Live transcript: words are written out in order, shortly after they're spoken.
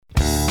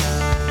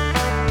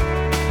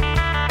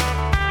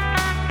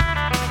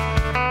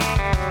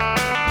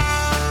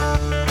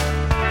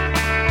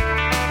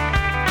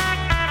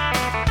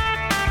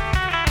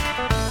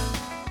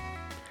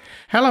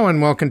Hello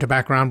and welcome to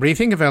Background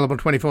Briefing, available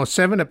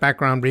 24/7 at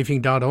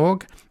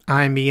backgroundbriefing.org.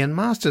 I'm Ian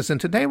Masters, and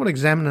today we'll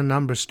examine a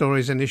number of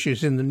stories and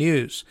issues in the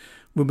news.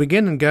 We'll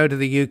begin and go to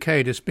the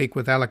UK to speak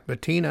with Alec,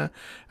 Bertina,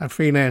 a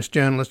freelance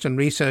journalist and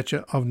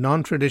researcher of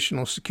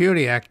non-traditional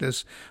security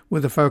actors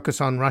with a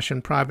focus on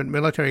Russian private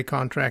military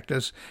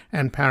contractors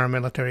and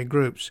paramilitary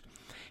groups.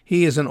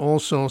 He is an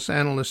all-source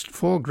analyst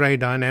for Grey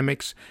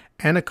Dynamics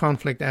and a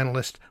conflict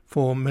analyst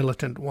for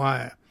Militant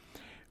Wire.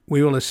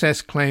 We will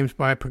assess claims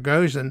by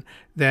Prigozhin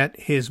that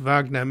his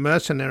Wagner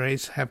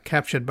mercenaries have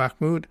captured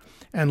Bakhmut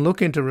and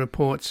look into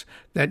reports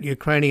that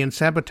Ukrainian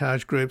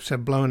sabotage groups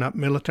have blown up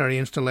military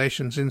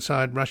installations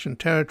inside Russian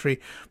territory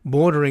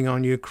bordering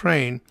on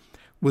Ukraine,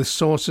 with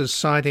sources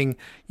citing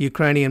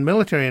Ukrainian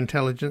military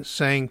intelligence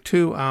saying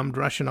two armed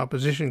Russian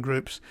opposition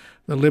groups,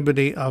 the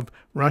Liberty of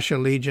Russia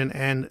Legion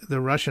and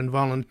the Russian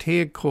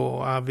Volunteer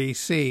Corps,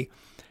 RVC,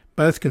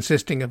 both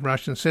consisting of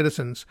Russian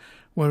citizens,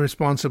 were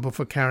responsible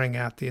for carrying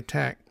out the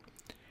attack.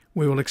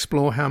 We will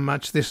explore how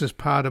much this is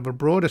part of a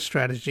broader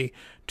strategy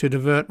to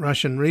divert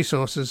Russian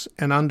resources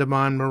and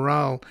undermine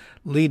morale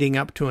leading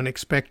up to an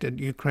expected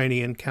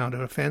Ukrainian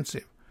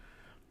counteroffensive.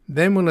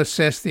 Then we'll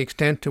assess the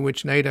extent to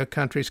which NATO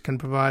countries can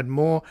provide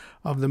more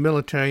of the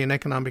military and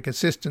economic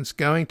assistance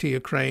going to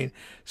Ukraine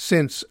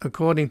since,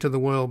 according to the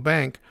World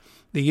Bank,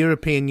 the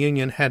European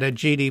Union had a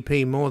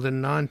GDP more than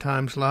 9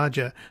 times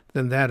larger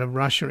than that of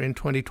Russia in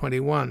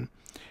 2021,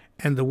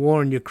 and the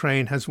war in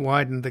Ukraine has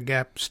widened the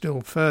gap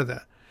still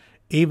further.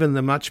 Even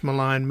the much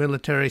maligned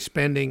military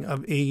spending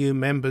of EU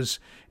members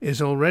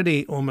is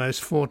already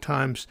almost 4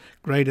 times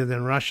greater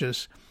than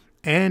Russia's,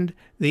 and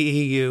the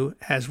EU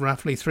has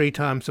roughly 3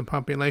 times the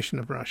population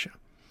of Russia.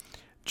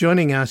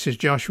 Joining us is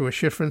Joshua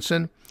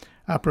Shifrinson,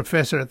 a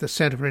professor at the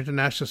Center for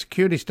International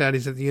Security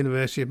Studies at the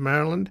University of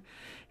Maryland.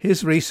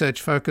 His research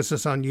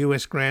focuses on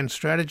U.S. grand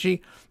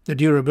strategy, the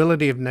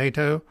durability of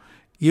NATO,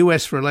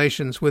 U.S.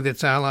 relations with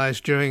its allies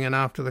during and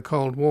after the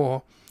Cold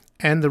War,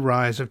 and the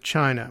rise of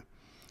China.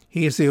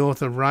 He is the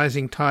author of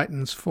Rising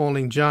Titans,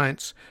 Falling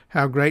Giants,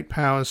 How Great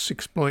Powers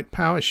Exploit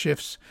Power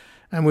Shifts,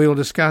 and we will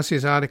discuss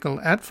his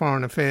article at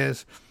Foreign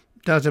Affairs,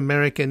 Does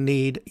America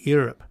Need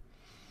Europe?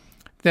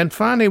 Then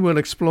finally we'll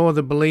explore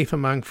the belief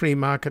among free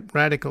market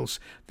radicals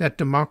that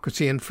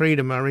democracy and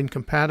freedom are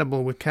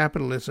incompatible with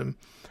capitalism,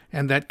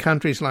 and that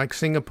countries like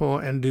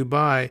Singapore and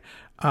Dubai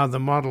are the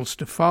models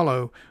to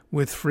follow,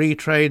 with free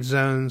trade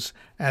zones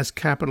as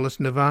capitalist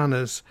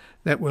nirvanas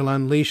that will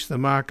unleash the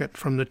market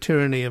from the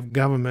tyranny of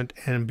government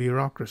and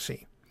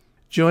bureaucracy.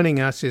 Joining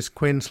us is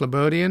Quinn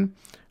Slobodian,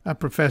 a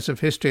professor of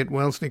history at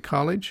Wellesley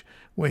College,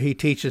 where he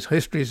teaches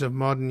histories of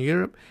modern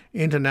Europe,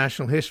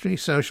 international history,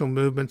 social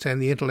movements,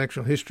 and the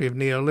intellectual history of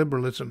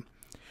neoliberalism.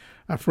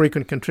 A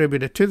frequent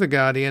contributor to The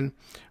Guardian,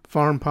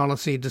 Foreign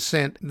Policy,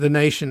 Dissent, The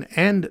Nation,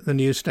 and The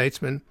New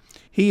Statesman,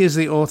 he is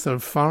the author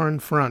of Foreign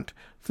Front,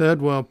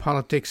 Third World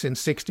Politics in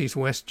 60s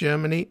West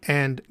Germany,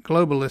 and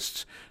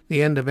Globalists,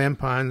 The End of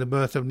Empire and the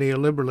Birth of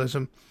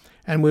Neoliberalism,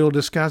 and we will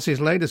discuss his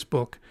latest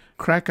book,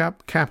 Crack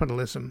Up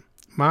Capitalism,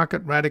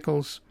 Market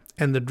Radicals,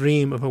 and the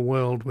Dream of a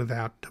World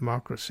Without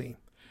Democracy.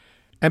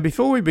 And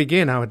before we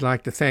begin, I would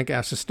like to thank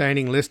our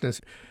sustaining listeners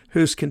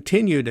whose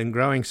continued and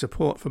growing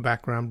support for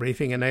Background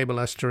Briefing enable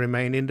us to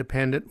remain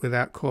independent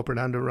without corporate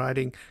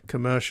underwriting,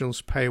 commercials,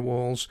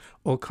 paywalls,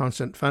 or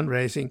constant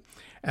fundraising,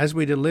 as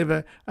we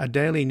deliver a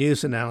daily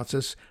news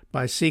analysis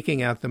by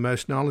seeking out the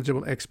most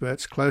knowledgeable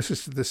experts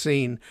closest to the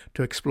scene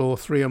to explore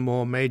 3 or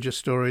more major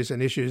stories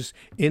and issues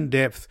in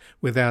depth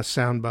with our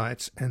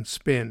soundbites and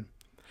spin.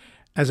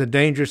 As a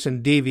dangerous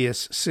and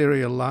devious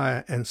serial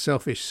liar and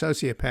selfish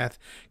sociopath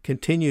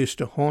continues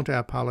to haunt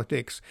our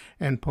politics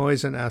and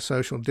poison our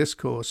social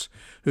discourse,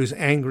 whose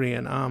angry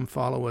and armed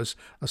followers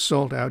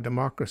assault our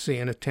democracy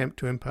and attempt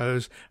to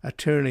impose a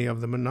tyranny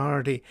of the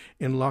minority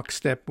in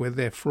lockstep with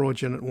their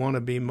fraudulent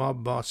wannabe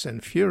mob boss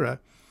and Führer,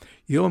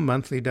 your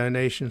monthly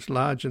donations,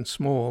 large and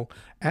small,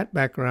 at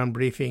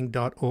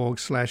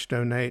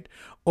backgroundbriefing.org/donate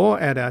or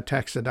at our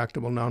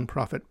tax-deductible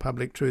non-profit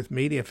Public Truth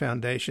Media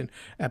Foundation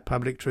at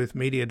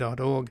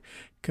publictruthmedia.org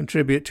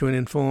contribute to an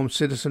informed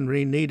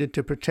citizenry needed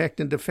to protect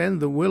and defend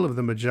the will of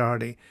the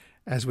majority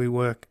as we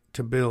work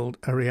to build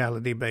a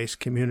reality-based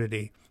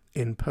community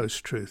in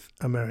post-truth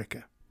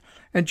America.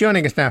 And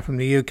joining us now from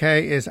the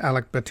UK is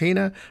Alec,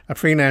 Bertina, a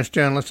freelance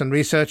journalist and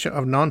researcher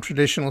of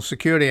non-traditional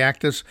security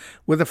actors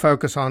with a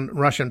focus on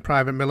Russian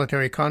private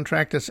military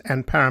contractors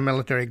and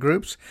paramilitary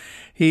groups.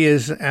 He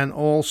is an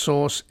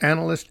all-source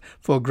analyst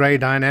for Grey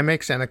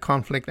Dynamics and a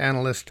conflict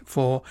analyst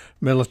for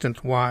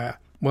Militant Wire.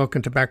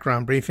 Welcome to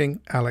Background Briefing,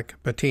 Alec,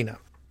 Bertina.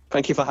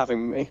 Thank you for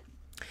having me.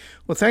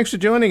 Well, thanks for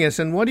joining us.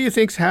 And what do you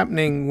think's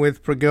happening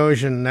with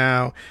Prigozhin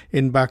now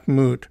in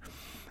Bakhmut?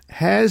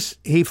 Has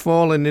he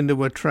fallen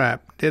into a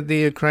trap? Did the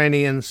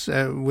Ukrainians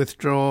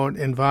withdraw,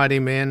 invite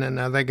him in, and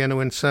are they going to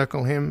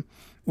encircle him?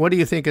 What do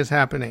you think is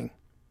happening?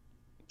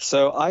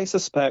 So I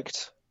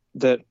suspect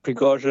that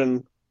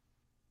Prigozhin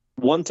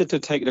wanted to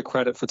take the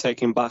credit for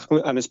taking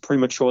Bakhmut and is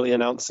prematurely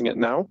announcing it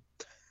now,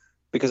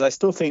 because I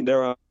still think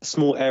there are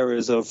small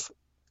areas of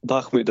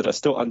Bakhmut that are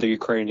still under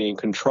Ukrainian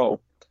control.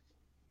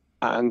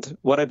 And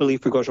what I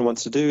believe Prigozhin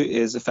wants to do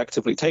is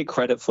effectively take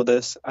credit for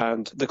this,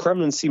 and the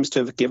Kremlin seems to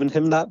have given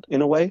him that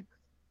in a way,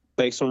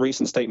 based on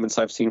recent statements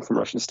I've seen from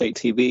Russian state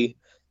TV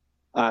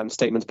and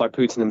statements by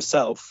Putin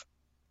himself.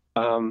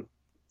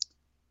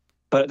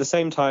 But at the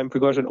same time,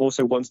 Prigozhin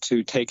also wants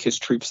to take his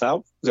troops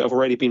out. They have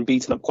already been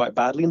beaten up quite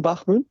badly in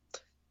Bakhmut,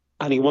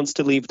 and he wants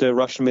to leave the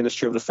Russian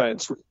Ministry of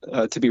Defense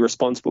to be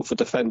responsible for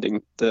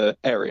defending the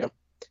area.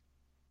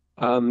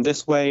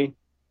 This way,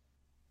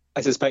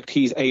 I suspect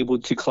he's able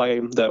to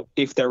claim that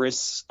if there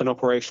is an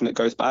operation that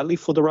goes badly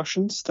for the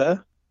Russians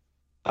there,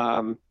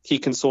 he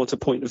can sort of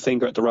point the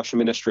finger at the Russian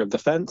Ministry of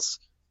Defense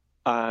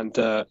and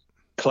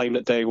claim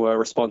that they were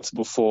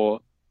responsible for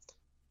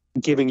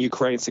giving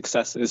Ukraine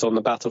successes on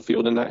the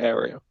battlefield in that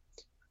area.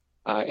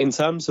 In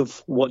terms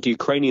of what the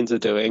Ukrainians are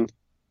doing,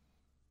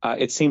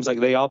 it seems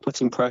like they are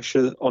putting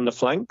pressure on the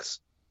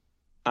flanks,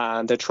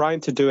 and they're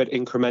trying to do it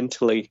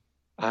incrementally.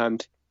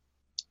 And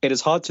it is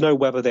hard to know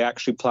whether they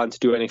actually plan to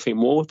do anything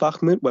more with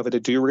Bakhmut, whether they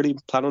do really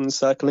plan on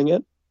encircling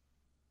it,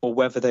 or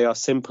whether they are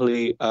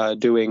simply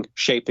doing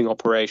shaping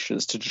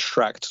operations to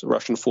distract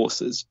Russian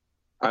forces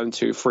and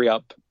to free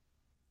up,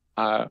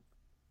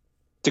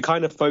 to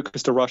kind of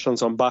focus the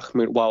Russians on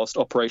Bakhmut whilst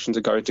operations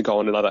are going to go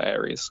on in other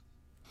areas.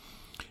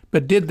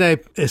 But did they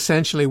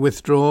essentially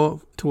withdraw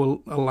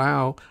to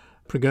allow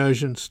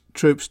Prigozhin's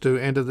troops to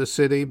enter the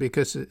city?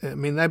 Because, I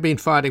mean, they've been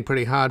fighting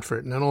pretty hard for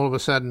it, and then all of a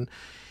sudden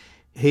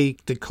he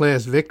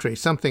declares victory.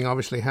 Something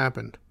obviously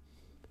happened.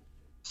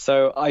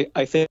 So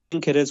I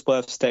think it is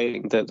worth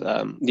stating that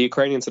the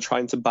Ukrainians are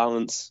trying to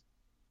balance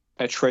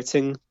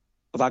attriting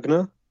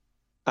Wagner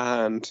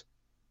and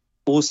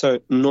also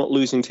not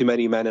losing too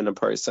many men in the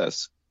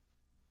process.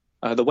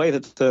 The way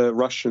that the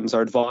Russians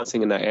are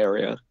advancing in that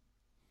area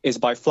is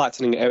by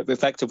flattening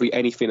effectively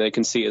anything they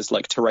can see as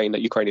like terrain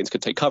that Ukrainians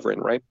could take cover in,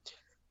 right?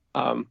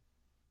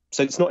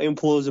 So it's not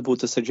implausible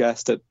to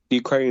suggest that the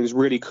Ukrainians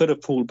really could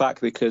have pulled back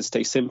because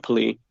they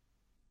simply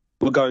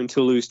were going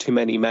to lose too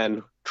many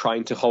men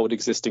trying to hold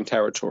existing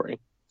territory.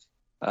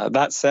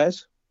 That said,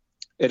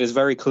 it is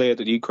very clear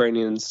that the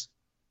Ukrainians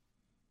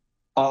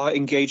are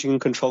engaging in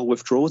control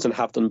withdrawals and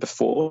have done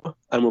before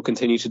and will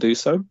continue to do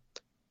so.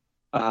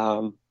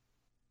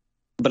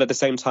 But at the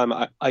same time,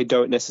 I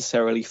don't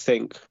necessarily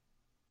think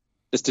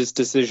this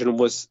decision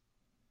was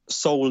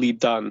solely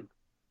done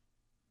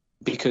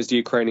because the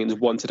Ukrainians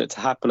wanted it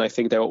to happen. I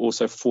think they were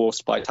also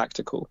forced by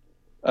tactical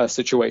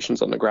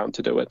situations on the ground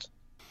to do it.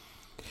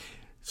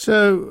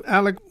 So,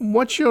 Alec,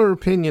 what's your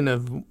opinion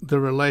of the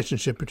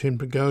relationship between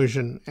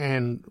Prigozhin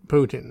and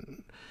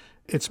Putin?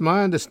 It's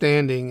my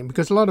understanding,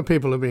 because a lot of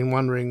people have been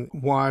wondering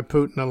why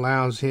Putin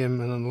allows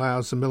him and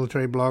allows the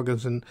military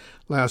bloggers and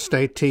allows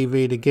state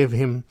TV to give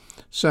him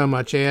so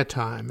much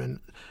airtime.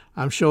 And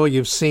I'm sure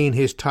you've seen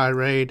his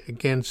tirade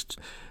against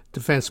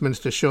Defense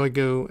Minister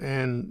Shoigu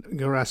and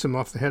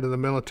Gerasimov, the head of the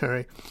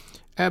military,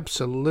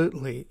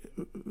 absolutely,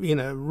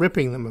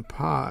 ripping them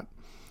apart.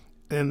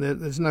 And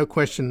there's no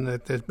question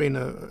that there's been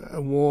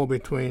a war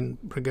between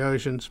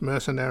Prigozhin's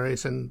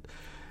mercenaries and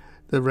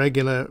the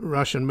regular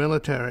Russian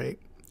military.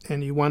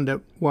 And you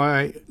wonder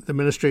why the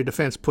Ministry of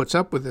Defense puts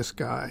up with this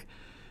guy.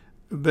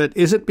 But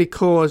is it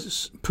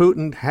because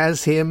Putin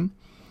has him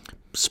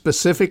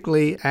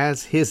specifically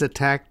as his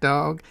attack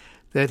dog,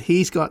 that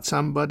he's got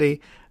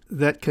somebody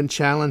that can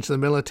challenge the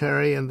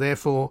military and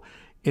therefore,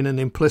 in an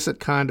implicit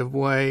kind of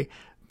way,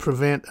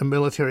 prevent a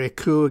military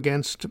coup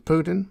against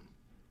Putin?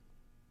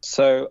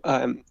 So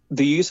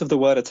the use of the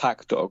word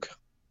attack dog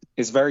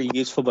is very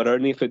useful, but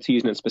only if it's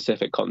used in a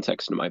specific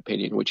context, in my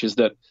opinion, which is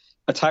that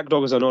attack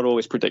dogs are not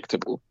always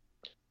predictable.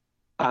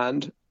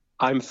 And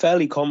I'm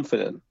fairly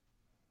confident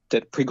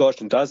that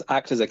Prigozhin does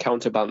act as a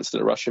counterbalance to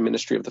the Russian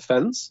Ministry of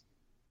Defense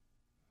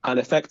and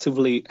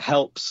effectively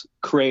helps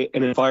create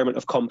an environment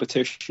of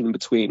competition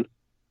between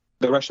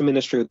the Russian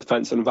Ministry of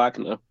Defense and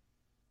Wagner,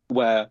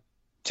 where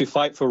to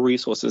fight for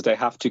resources, they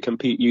have to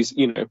compete,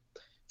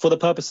 for the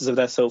purposes of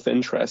their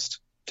self-interest,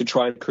 to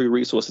try and accrue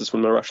resources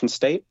from the Russian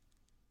state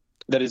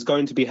that is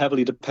going to be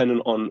heavily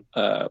dependent on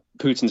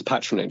Putin's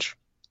patronage.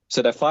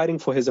 So they're fighting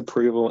for his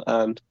approval,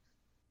 and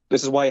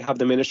this is why you have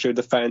the Ministry of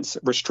Defense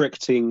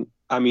restricting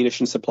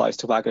ammunition supplies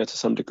to Wagner to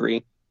some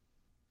degree,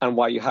 and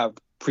why you have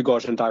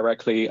Prigozhin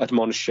directly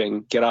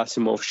admonishing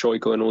Gerasimov,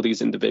 Shoigu, and all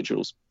these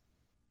individuals.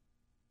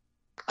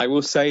 I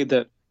will say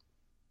that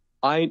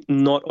I'm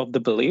not of the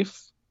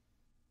belief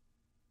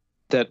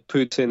that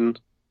Putin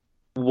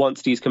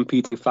wants these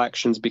competing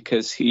factions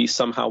because he's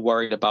somehow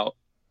worried about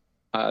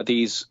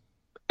these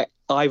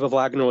either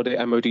Wagner or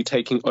the MOD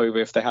taking over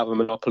if they have a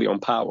monopoly on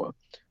power.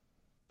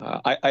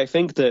 I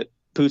think that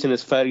Putin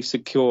is fairly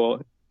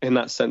secure in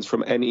that sense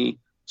from any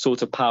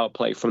sort of power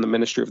play from the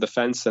Ministry of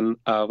Defense and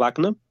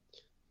Wagner.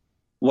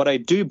 What I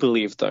do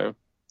believe, though,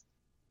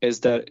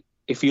 is that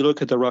if you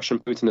look at the Russian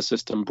Putin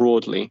system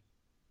broadly,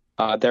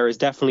 there is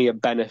definitely a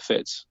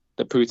benefit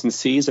that Putin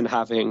sees in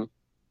having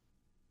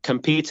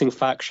competing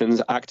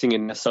factions acting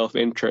in their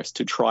self-interest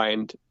to try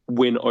and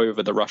win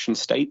over the Russian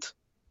state.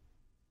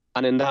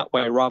 And in that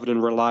way, rather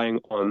than relying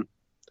on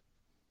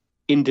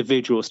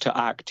individuals to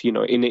act,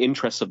 in the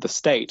interests of the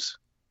state,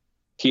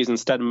 he is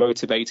instead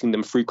motivating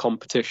them through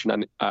competition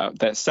and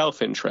their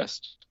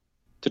self-interest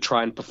to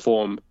try and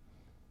perform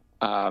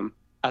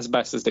as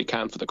best as they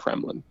can for the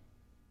Kremlin.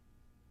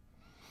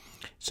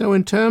 So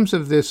in terms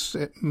of this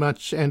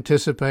much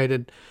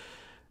anticipated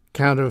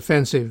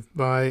counteroffensive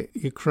by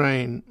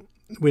Ukraine,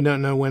 we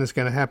don't know when it's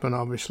going to happen,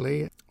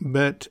 obviously,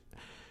 but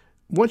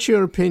what's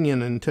your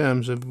opinion in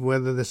terms of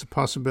whether there's a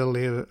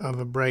possibility of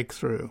a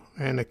breakthrough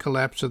and a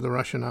collapse of the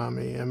Russian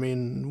army? I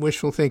mean,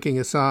 wishful thinking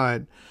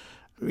aside,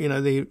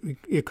 the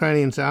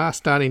Ukrainians are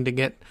starting to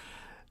get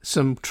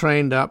some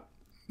trained up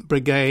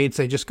brigades.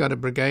 They just got a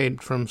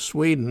brigade from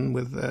Sweden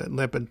with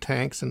Leopard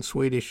tanks and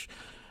Swedish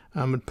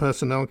armored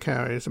personnel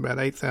carriers, about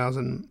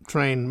 8,000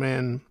 trained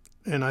men.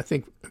 And I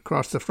think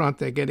across the front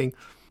they're getting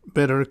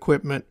better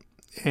equipment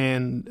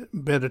and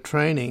better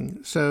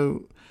training.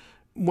 So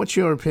what's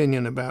your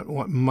opinion about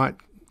what might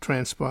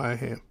transpire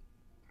here?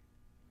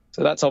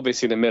 So that's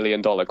obviously the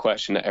million-dollar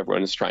question that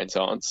everyone is trying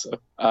to answer.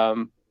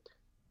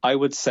 I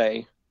would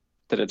say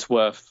that it's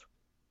worth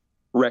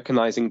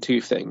recognizing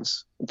two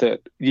things.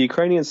 That the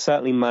Ukrainians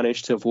certainly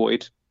managed to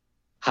avoid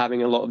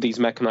having a lot of these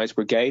mechanized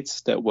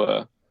brigades that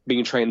were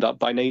being trained up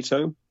by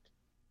NATO.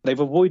 They've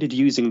avoided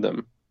using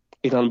them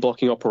in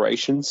unblocking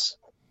operations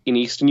in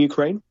eastern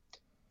Ukraine.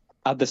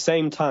 At the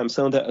same time,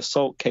 some of the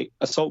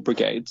assault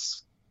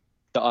brigades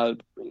that are,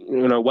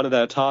 one of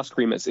their task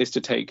remits is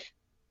to take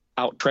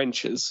out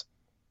trenches.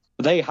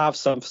 They have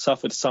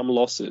suffered some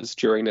losses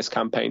during this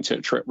campaign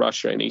to trip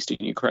Russia in eastern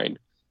Ukraine.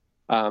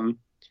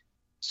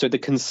 So the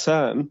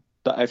concern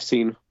that I've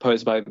seen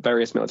posed by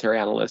various military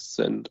analysts,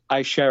 and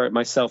I share it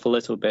myself a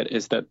little bit,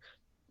 is that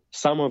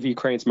some of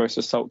Ukraine's most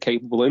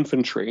assault-capable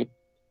infantry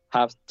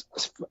have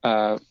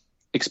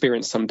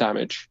experienced some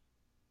damage,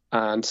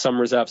 and some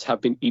reserves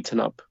have been eaten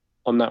up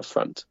on that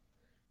front.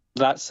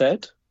 That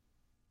said,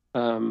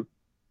 the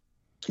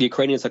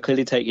Ukrainians are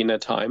clearly taking their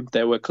time.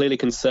 They were clearly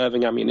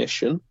conserving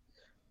ammunition,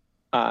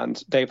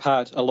 and they've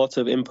had a lot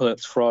of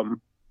inputs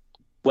from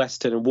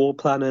Western war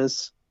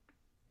planners.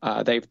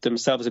 They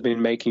themselves have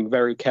been making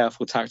very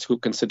careful tactical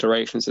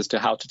considerations as to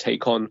how to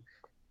take on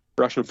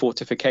Russian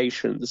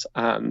fortifications,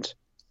 and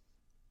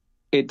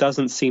it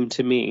doesn't seem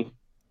to me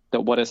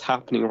that what is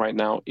happening right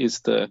now is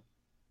the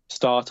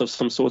start of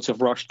some sort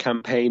of rushed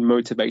campaign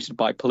motivated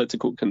by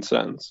political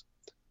concerns.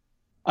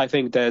 I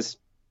think there's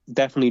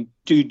definitely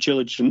due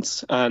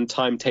diligence and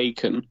time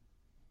taken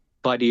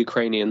by the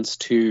Ukrainians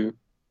to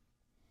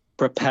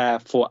prepare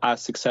for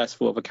as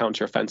successful of a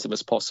counteroffensive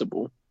as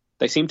possible.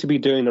 They seem to be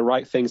doing the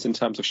right things in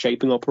terms of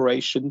shaping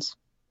operations.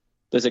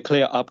 There's a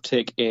clear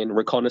uptick in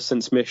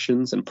reconnaissance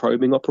missions and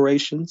probing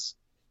operations.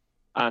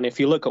 And if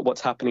you look at what's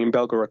happening in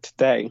Belgorod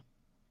today,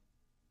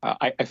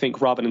 I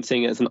think rather than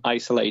seeing it as an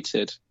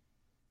isolated,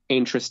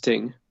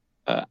 interesting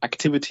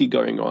activity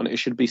going on, it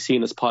should be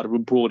seen as part of a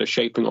broader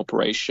shaping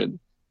operation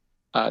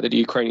that the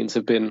Ukrainians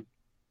have been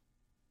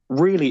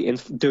really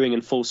doing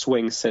in full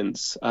swing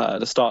since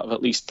the start of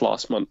at least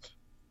last month.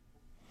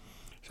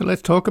 So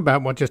let's talk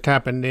about what just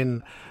happened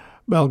in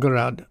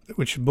Belgorod,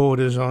 which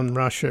borders on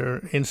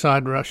Russia.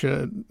 Inside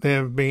Russia,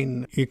 there have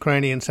been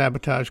Ukrainian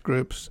sabotage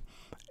groups,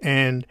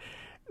 and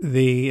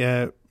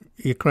the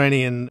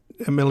Ukrainian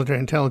military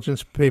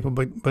intelligence people,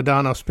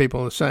 Budanov's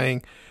people, are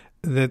saying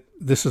that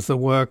this is the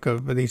work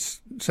of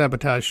these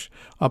sabotage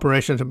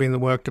operations have been the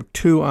work of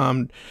two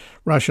armed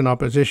Russian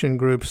opposition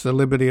groups, the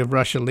Liberty of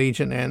Russia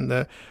Legion and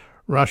the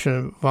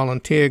Russian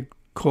Volunteer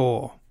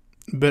Corps.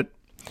 But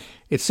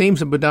it seems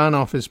that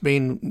Budanov has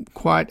been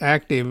quite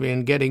active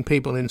in getting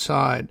people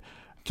inside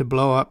to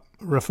blow up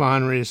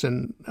refineries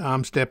and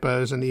arms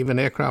depots and even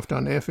aircraft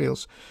on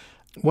airfields.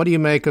 What do you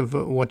make of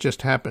what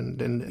just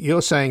happened? And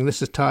you're saying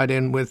this is tied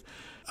in with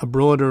a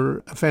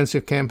broader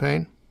offensive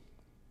campaign?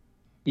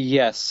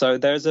 Yes, so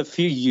there's a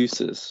few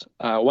uses.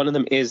 One of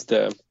them is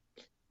the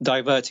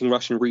diverting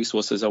Russian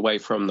resources away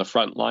from the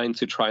front line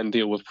to try and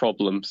deal with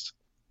problems,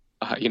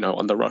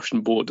 on the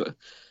Russian border.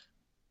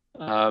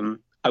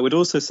 I would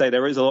also say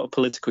there is a lot of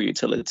political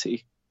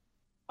utility.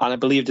 And I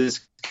believe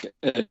this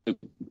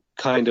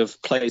kind of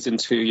plays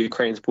into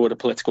Ukraine's broader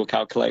political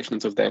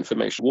calculations of their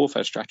information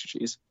warfare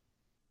strategies,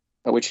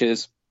 which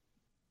is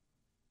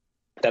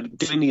that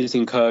doing these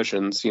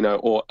incursions,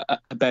 or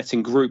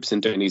abetting groups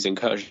in doing these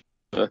incursions,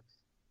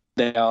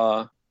 they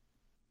are,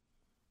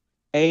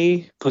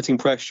 putting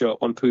pressure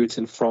on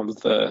Putin from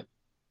the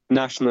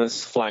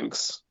nationalist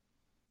flanks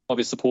of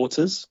his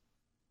supporters,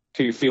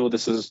 who feel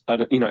this is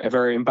a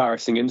very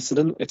embarrassing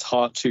incident. It's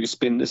hard to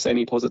spin this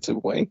any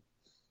positive way.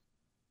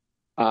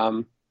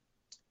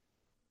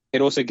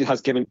 It also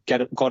has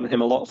gotten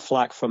him a lot of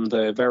flack from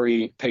the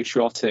very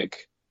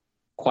patriotic,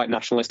 quite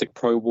nationalistic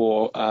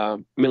pro-war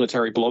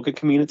military blogger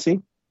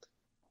community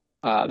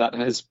that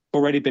has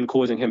already been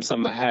causing him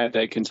some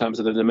headache in terms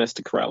of the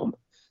domestic realm.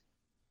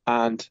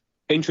 And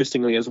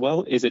interestingly as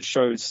well is it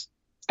shows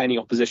any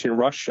opposition in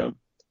Russia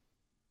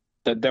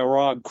that there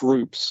are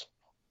groups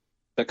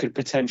that could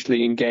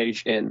potentially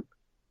engage in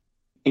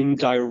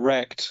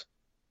indirect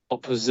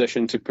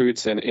opposition to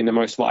Putin in the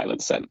most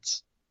violent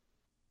sense.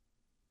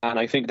 And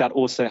I think that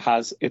also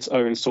has its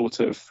own sort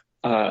of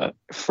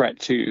threat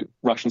to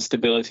Russian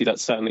stability that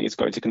certainly is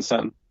going to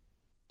concern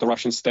the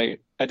Russian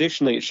state.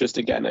 Additionally, it's just,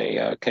 again,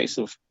 a case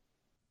of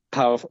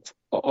power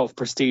of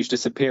prestige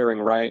disappearing,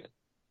 right?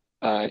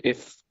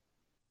 If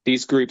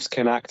these groups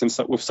can act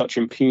with such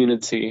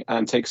impunity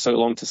and take so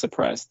long to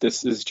suppress,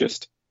 this is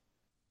just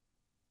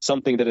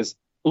something that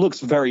looks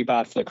very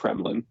bad for the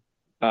Kremlin.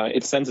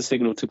 It sends a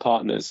signal to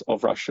partners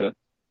of Russia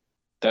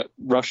that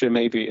Russia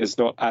maybe is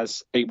not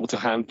as able to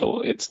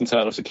handle its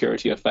internal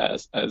security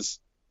affairs as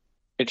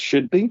it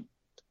should be,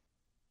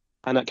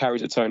 and that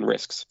carries its own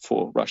risks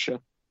for Russia.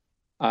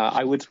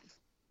 I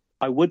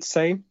would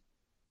say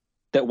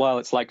that while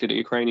it's likely that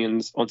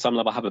Ukrainians on some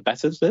level have a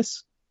better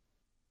this,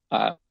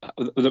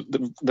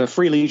 the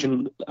Free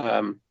Legion,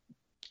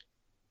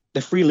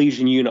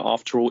 unit,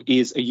 after all,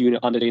 is a unit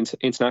under the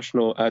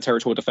International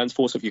Territorial Defense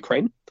Force of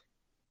Ukraine.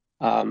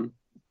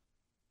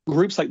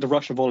 Groups like the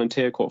Russian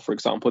Volunteer Corps, for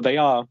example, they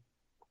are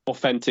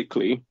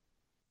authentically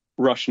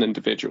Russian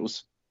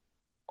individuals,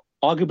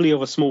 arguably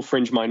of a small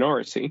fringe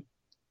minority,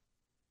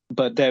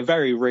 but they're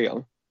very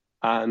real.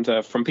 And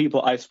from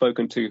people I've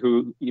spoken to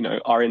who,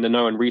 are in the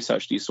know and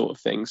research these sort of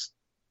things,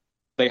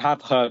 they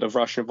have heard of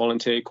Russian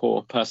Volunteer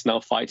Corps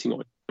personnel fighting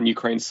on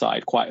Ukraine's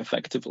side quite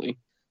effectively.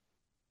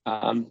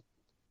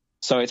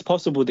 So it's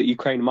possible that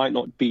Ukraine might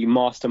not be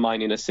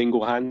masterminding it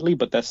single-handedly,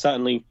 but they're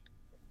certainly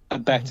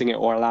abetting it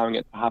or allowing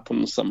it to happen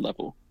on some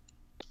level.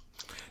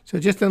 So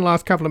just in the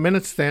last couple of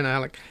minutes then,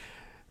 Alec,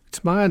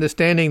 it's my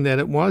understanding that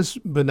it was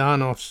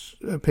Budanov's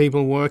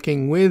people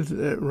working with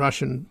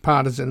Russian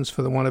partisans,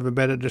 for the want of a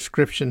better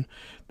description,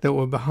 that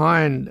were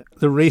behind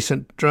the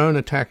recent drone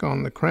attack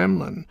on the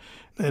Kremlin,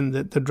 and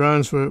that the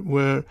drones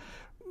were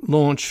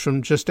launched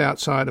from just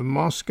outside of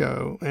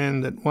Moscow,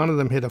 and that one of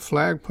them hit a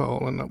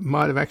flagpole, and it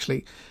might have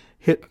actually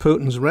hit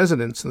Putin's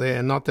residence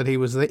there. Not that he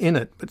was in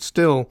it, but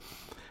still,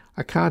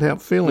 I can't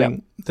help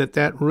feeling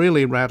that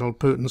really rattled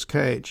Putin's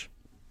cage.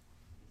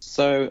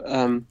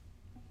 So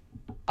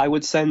I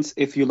would sense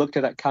if you looked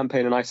at that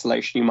campaign in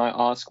isolation, you might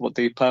ask what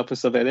the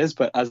purpose of it is.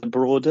 But as a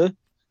broader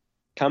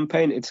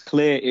campaign, it's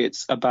clear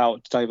it's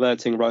about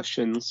diverting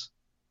Russians'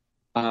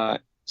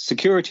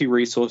 security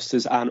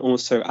resources and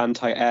also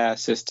anti-air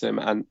system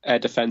and air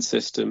defense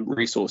system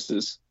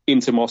resources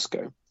into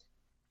Moscow.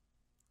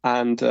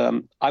 And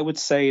I would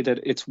say that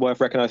it's worth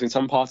recognizing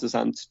some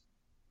partisans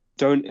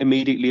don't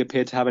immediately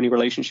appear to have any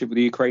relationship with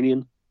the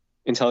Ukrainian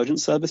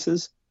intelligence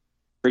services.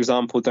 For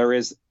example, there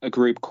is a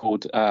group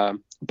called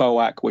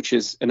BOAC, which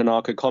is an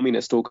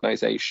anarcho-communist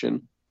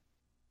organization,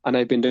 and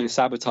they've been doing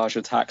sabotage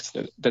attacks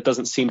that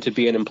doesn't seem to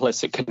be an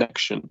implicit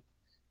connection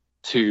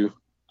to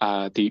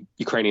the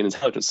Ukrainian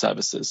intelligence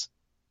services.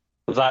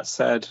 That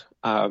said,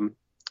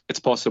 it's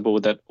possible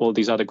that all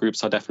these other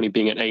groups are definitely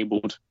being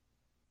enabled,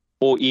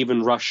 or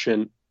even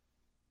Russian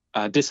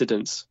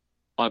dissidents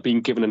are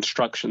being given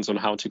instructions on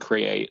how to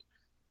create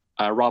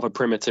rather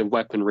primitive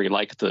weaponry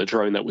like the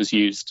drone that was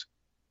used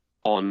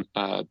on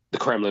the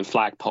Kremlin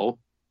flagpole.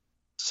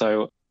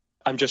 So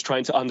I'm just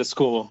trying to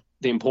underscore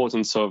the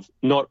importance of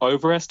not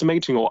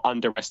overestimating or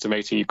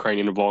underestimating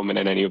Ukrainian involvement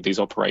in any of these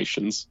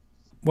operations.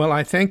 Well,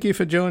 I thank you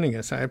for joining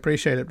us. I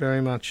appreciate it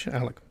very much,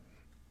 Alec.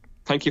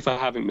 Thank you for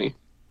having me.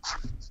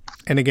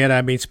 And again,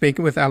 I've been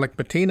speaking with Alec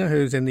Bertina,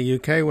 who's in the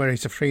UK, where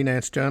he's a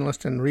freelance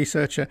journalist and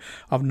researcher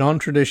of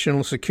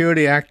non-traditional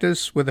security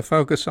actors with a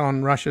focus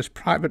on Russia's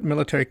private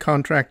military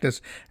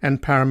contractors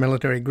and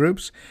paramilitary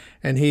groups.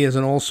 And he is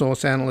an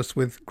all-source analyst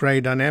with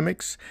Grey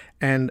Dynamics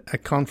and a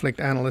conflict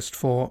analyst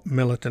for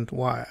Militant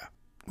Wire.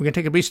 We're going to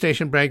take a brief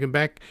station break and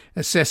back,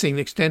 assessing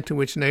the extent to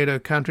which NATO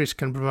countries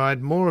can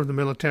provide more of the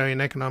military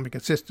and economic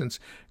assistance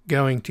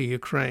going to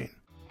Ukraine.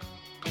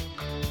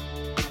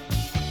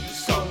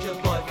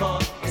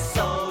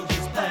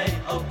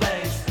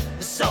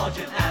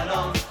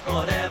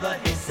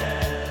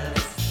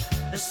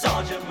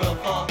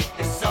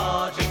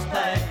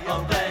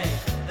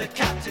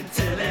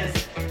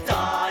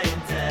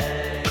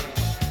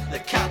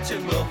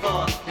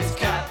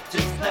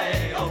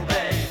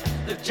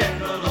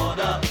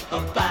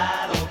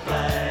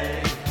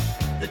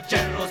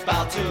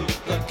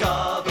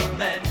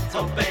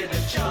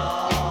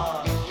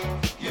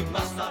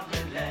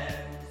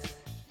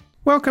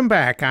 Welcome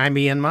back. I'm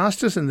Ian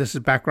Masters, and this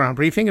is Background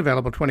Briefing,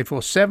 available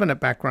 24/7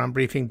 at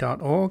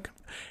backgroundbriefing.org.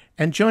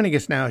 And joining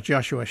us now is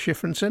Joshua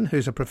Shifrinson,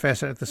 who's a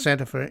professor at the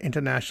Center for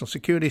International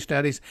Security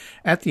Studies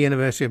at the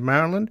University of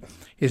Maryland.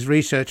 His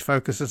research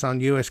focuses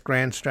on U.S.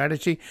 grand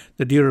strategy,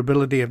 the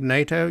durability of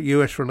NATO,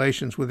 U.S.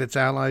 relations with its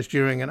allies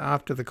during and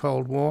after the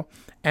Cold War,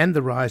 and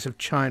the rise of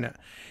China.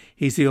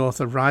 He's the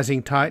author of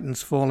Rising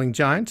Titans, Falling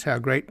Giants, How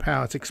Great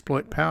Powers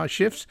Exploit Power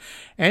Shifts,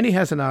 and he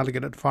has an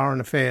article at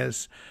Foreign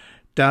Affairs,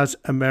 Does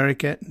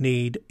America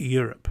Need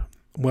Europe?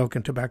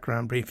 Welcome to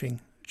Background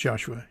Briefing,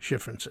 Joshua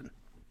Shifrinson.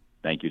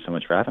 Thank you so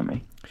much for having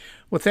me.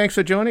 Well, thanks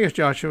for joining us,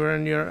 Joshua.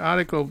 And your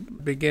article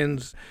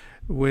begins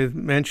with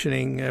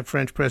mentioning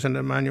French President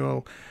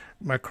Emmanuel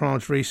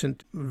Macron's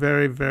recent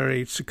very,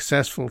 very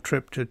successful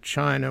trip to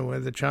China,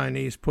 where the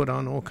Chinese put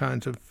on all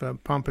kinds of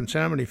pomp and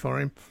ceremony for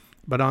him.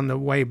 But on the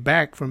way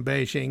back from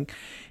Beijing,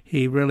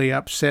 he really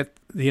upset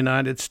the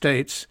United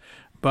States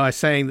by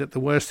saying that the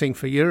worst thing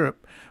for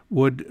Europe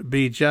would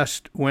be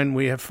just when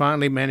we have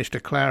finally managed to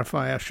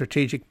clarify our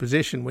strategic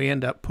position, we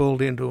end up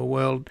pulled into a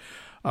world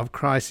of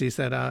crises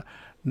that are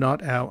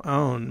not our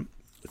own.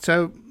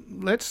 So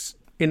let's,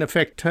 in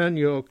effect, turn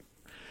your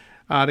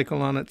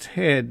article on its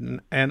head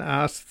and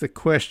ask the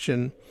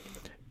question,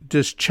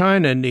 does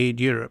China need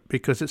Europe?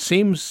 Because it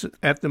seems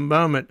at the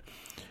moment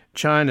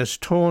China's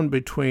torn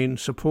between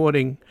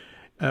supporting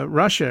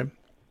Russia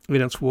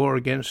in its war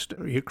against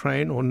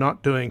Ukraine or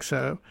not doing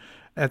so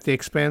at the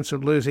expense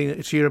of losing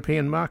its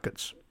European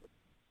markets.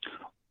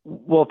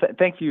 Well,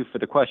 thank you for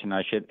the question.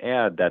 I should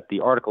add that the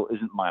article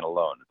isn't mine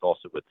alone. It's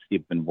also with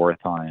Stephen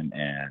Wertheim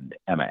and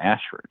Emma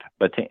Ashford.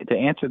 But to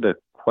answer the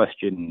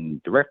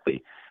question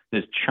directly,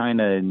 does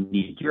China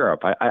need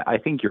Europe? I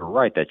think you're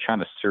right that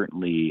China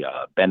certainly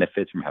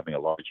benefits from having a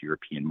large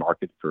European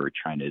market for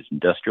China's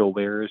industrial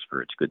wares,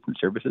 for its goods and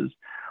services.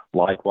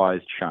 Likewise,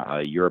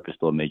 Europe is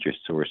still a major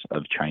source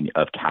of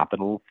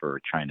capital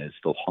for China's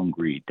still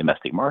hungry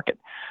domestic market.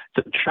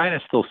 So China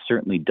still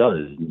certainly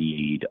does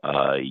need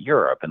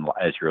Europe. And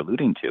as you're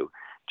alluding to,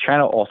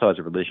 China also has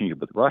a relationship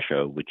with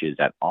Russia, which is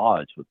at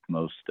odds with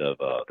most of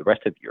the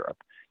rest of Europe.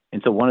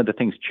 And so one of the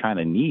things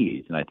China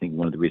needs, and I think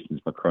one of the reasons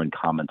Macron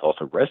comments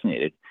also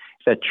resonated,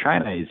 is that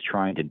China is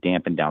trying to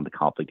dampen down the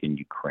conflict in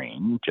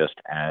Ukraine, just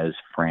as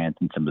France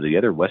and some of the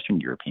other Western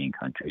European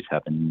countries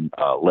have been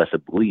less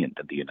ebullient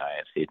than the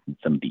United States and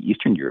some of the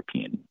Eastern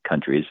European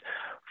countries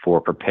for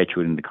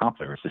perpetuating the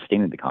conflict or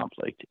sustaining the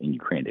conflict in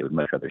Ukraine. They would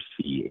much rather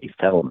see a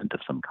settlement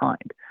of some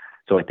kind.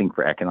 So I think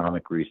for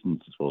economic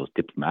reasons as well as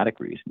diplomatic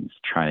reasons,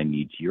 China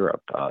needs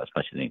Europe as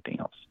much as anything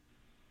else.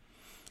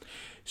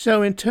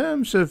 So in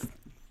terms of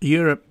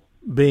Europe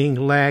being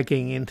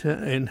lagging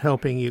in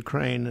helping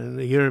Ukraine, and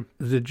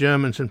the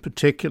Germans in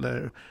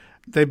particular,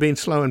 they've been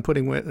slow in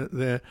putting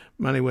their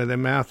money where their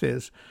mouth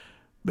is.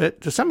 But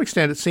to some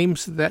extent, it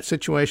seems that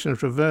situation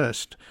is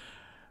reversed.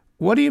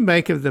 What do you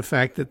make of the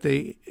fact that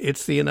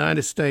it's the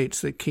United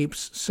States that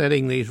keeps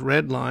setting these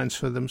red lines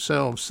for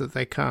themselves that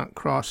they can't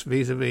cross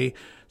vis-a-vis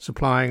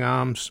supplying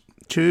arms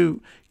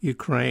to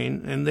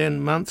Ukraine, and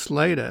then months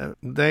later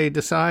they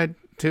decide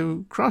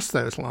to cross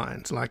those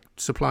lines, like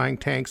supplying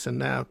tanks and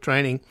now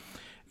training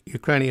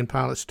Ukrainian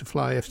pilots to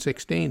fly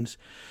F-16s.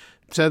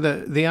 So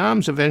the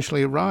arms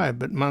eventually arrive,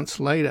 but months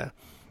later.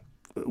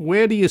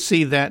 Where do you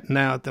see that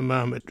now at the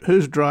moment?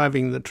 Who's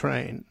driving the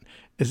train?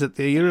 Is it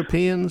the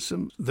Europeans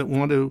that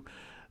want to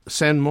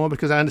send more?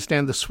 Because I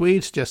understand the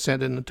Swedes just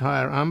sent an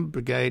entire armor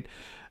brigade,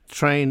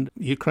 trained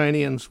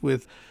Ukrainians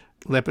with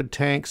Leopard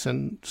tanks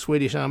and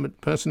Swedish armored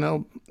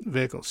personnel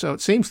vehicles. So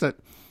it seems that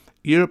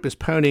Europe is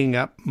ponying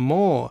up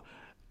more.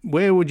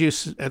 Where would you,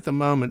 at the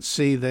moment,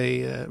 see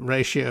the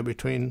ratio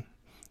between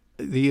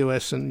the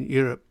U.S. and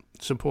Europe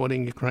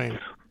supporting Ukraine?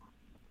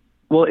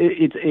 Well,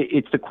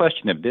 it's the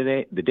question of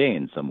the day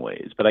in some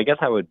ways. But I guess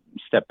I would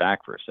step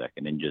back for a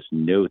second and just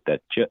note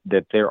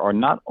that there are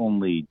not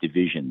only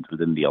divisions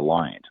within the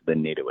alliance,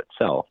 within NATO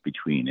itself,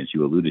 between, as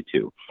you alluded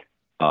to,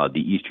 the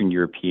Eastern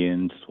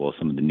Europeans, as well as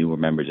some of the newer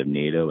members of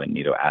NATO and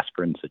NATO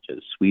aspirants, such as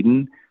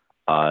Sweden,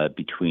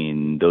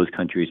 between those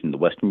countries and the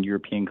Western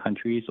European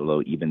countries,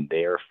 although even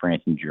there,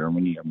 France and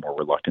Germany are more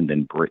reluctant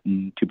than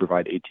Britain to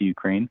provide aid to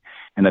Ukraine.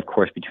 And of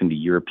course, between the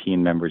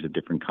European members of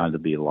different kinds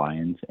of the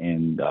alliance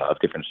and of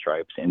different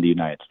stripes and the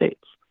United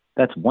States.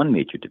 That's one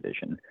major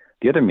division.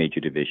 The other major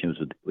division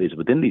is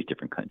within these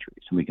different countries.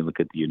 And we can look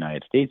at the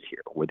United States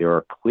here, where there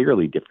are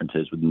clearly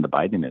differences within the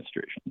Biden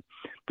administration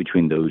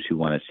between those who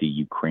want to see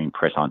Ukraine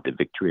press on to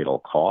victory at all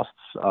costs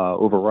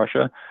over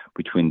Russia,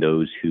 between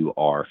those who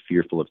are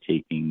fearful of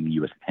taking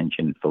U.S.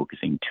 attention and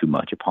focusing too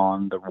much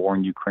upon the war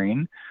in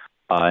Ukraine,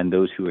 and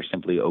those who are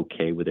simply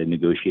okay with a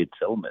negotiated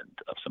settlement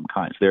of some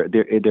kind. So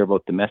they're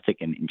both domestic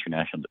and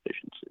international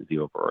divisions is the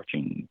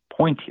overarching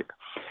point here.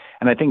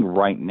 And I think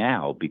right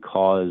now,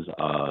 because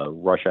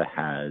Russia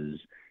has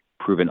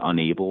proven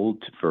unable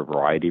to, for a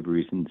variety of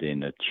reasons,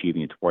 in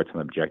achieving its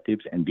wartime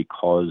objectives, and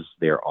because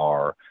there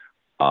are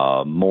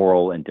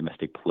moral and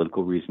domestic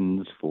political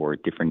reasons for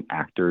different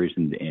actors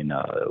and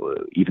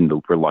even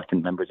the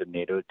reluctant members of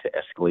NATO to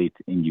escalate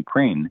in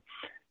Ukraine,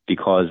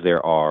 because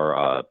there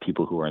are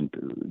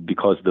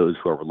because those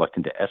who are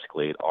reluctant to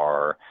escalate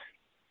are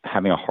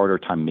having a harder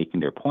time making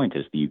their point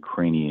as the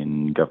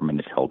Ukrainian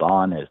government has held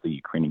on, as the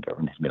Ukrainian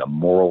government has made a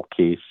moral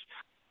case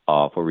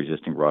for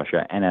resisting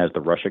Russia, and as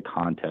the Russia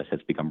contest has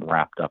become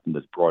wrapped up in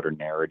this broader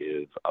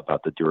narrative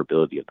about the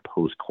durability of the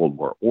post-Cold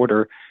War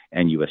order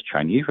and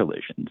U.S.-Chinese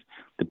relations,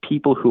 the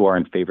people who are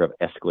in favor of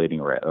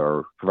escalating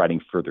or providing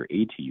further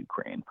aid to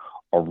Ukraine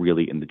are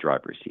really in the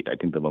driver's seat. I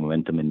think the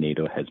momentum in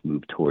NATO has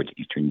moved towards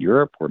Eastern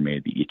Europe, where many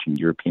of the Eastern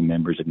European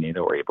members of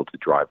NATO are able to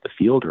drive the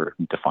field or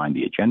define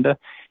the agenda.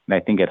 And I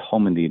think at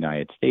home in the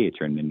United States,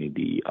 or in many of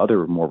the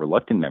other more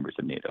reluctant members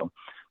of NATO,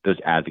 those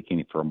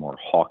advocating for a more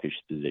hawkish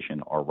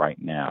position are right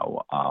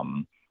now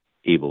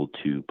able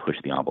to push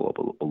the envelope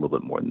a little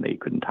bit more than they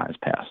could in times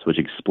past, which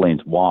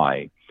explains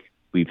why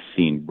we've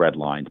seen red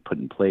lines put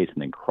in place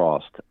and then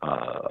crossed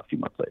a few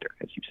months later,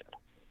 as you said.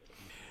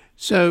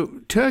 So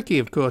Turkey,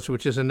 of course,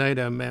 which is a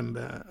NATO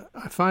member,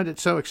 I find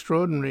it so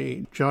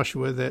extraordinary,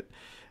 Joshua, that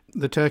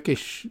the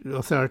Turkish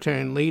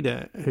authoritarian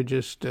leader, who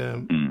just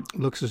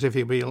looks as if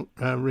he'll be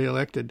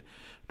re-elected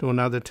to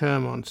another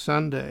term on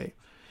Sunday,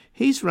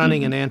 he's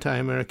running an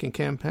anti-American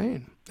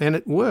campaign, and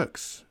it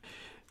works.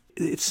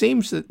 It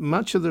seems that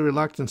much of the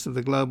reluctance of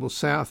the global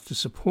South to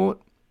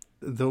support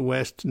the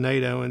West,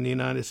 NATO, and the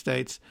United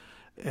States,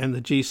 and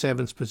the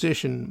G7's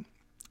position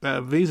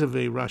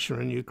vis-a-vis Russia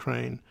and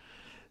Ukraine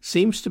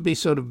seems to be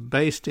sort of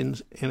based in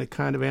a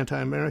kind of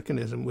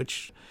anti-Americanism,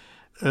 which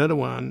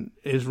Erdogan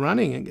is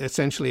running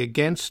essentially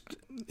against.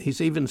 He's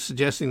even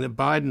suggesting that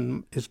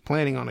Biden is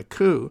planning on a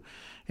coup,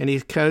 and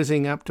he's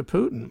cozying up to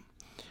Putin.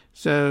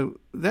 So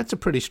that's a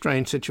pretty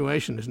strange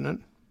situation, isn't it?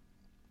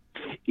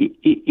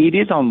 It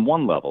is on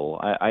one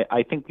level.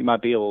 I think we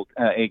might be able,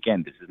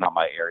 again, this is not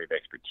my area of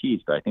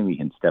expertise, but I think we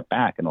can step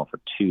back and offer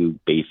two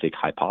basic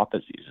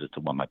hypotheses as to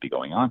what might be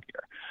going on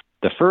here.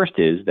 The first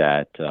is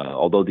that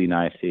although the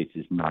United States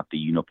is not the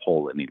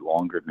unipole any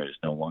longer, and is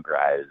no longer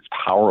as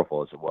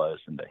powerful as it was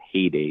in the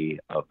heyday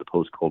of the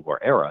post-Cold War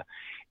era,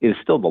 it is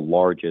still the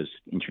largest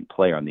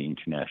player on the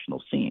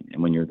international scene.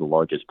 And when you're the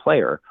largest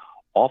player,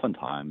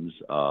 oftentimes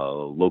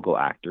local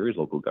actors,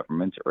 local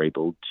governments are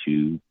able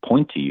to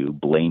point to you,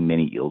 blame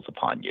many ills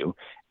upon you,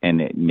 and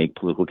make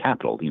political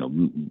capital. You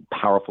know,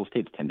 powerful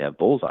states tend to have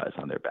bullseyes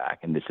on their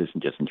back, and this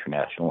isn't just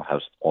international,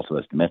 it also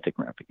has domestic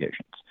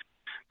ramifications.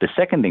 The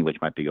second thing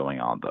which might be going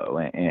on, though,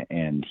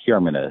 and here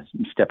I'm going to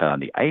step out on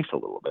the ice a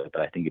little bit,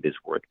 but I think it is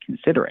worth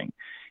considering,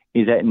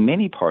 is that in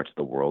many parts of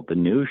the world, the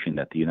notion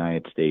that the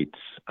United States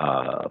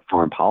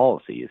foreign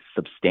policy is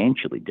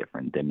substantially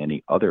different than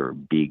many other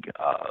big,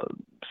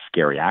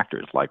 scary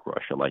actors like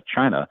Russia, like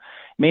China,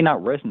 may not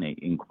resonate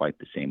in quite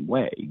the same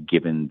way,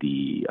 given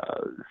the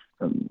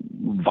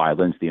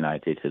violence the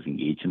United States has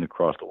engaged in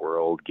across the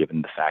world,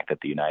 given the fact that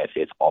the United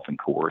States often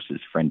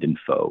coerces friend and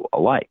foe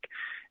alike.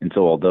 And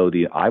so although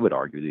I would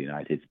argue the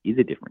United States is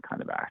a different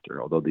kind of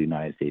actor, although the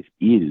United States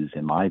is,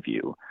 in my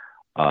view,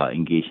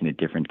 engaged in a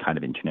different kind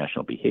of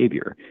international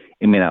behavior,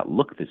 it may not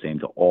look the same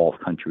to all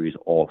countries,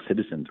 all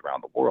citizens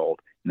around the world.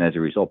 And as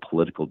a result,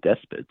 political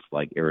despots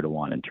like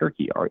Erdogan and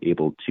Turkey are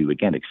able to,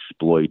 again,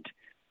 exploit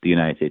the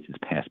United States'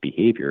 past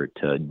behavior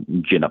to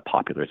gin up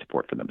popular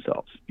support for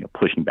themselves,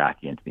 pushing back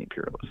against the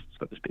imperialists,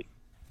 so to speak.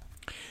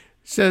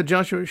 So,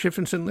 Joshua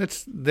Shifrinson,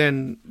 let's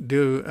then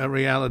do a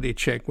reality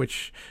check,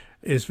 which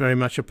is very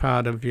much a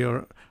part of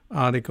your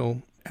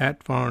article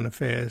at Foreign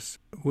Affairs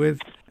with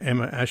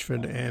Emma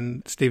Ashford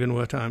and Stephen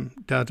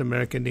Wertheim, Does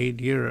America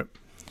Need Europe?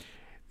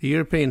 The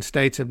European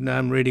states of, now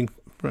I'm reading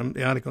from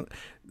the article,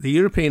 the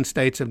European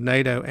states of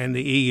NATO and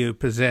the EU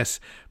possess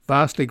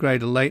vastly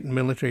greater latent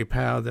military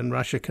power than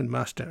Russia can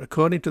muster.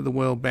 According to the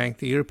World Bank,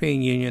 the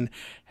European Union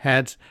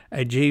has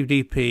a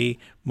GDP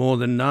more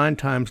than 9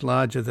 times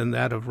larger than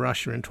that of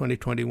Russia in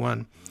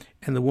 2021,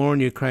 and the war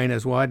in Ukraine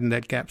has widened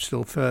that gap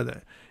still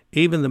further.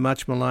 Even the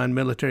much maligned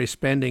military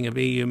spending of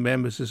EU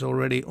members is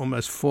already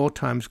almost 4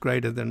 times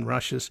greater than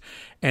Russia's,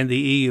 and the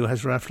EU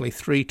has roughly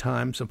 3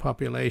 times the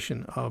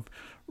population of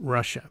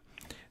Russia.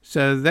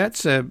 So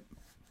that's a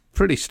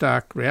pretty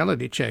stark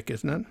reality check,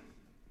 isn't it?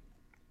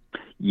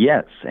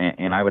 Yes,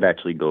 and I would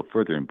actually go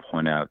further and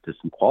point out to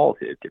some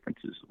qualitative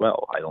differences as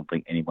well. I don't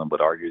think anyone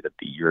would argue that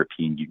the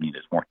European Union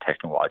is more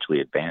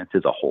technologically advanced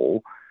as a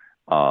whole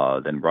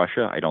than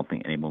Russia. I don't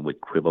think anyone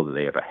would quibble that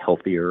they have a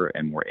healthier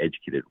and more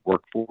educated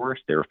workforce,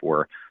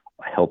 therefore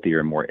a healthier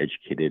and more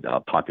educated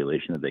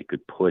population that they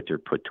could put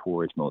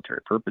towards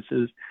military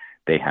purposes.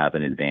 They have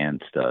an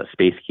advanced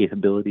space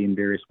capability in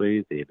various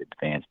ways. They have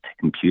advanced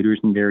computers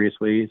in various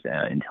ways,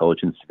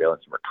 intelligence,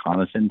 surveillance, and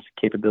reconnaissance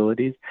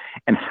capabilities,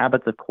 and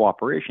habits of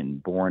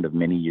cooperation born of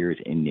many years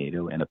in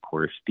NATO and, of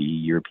course, the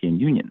European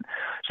Union.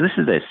 So this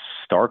is a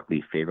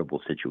starkly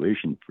favorable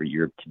situation for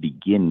Europe to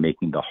begin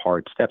making the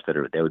hard steps that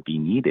would be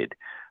needed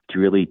to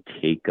really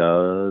take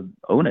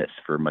onus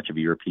for much of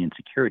European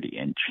security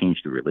and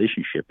change the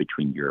relationship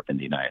between Europe and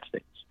the United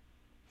States.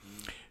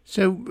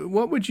 So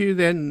what would you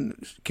then,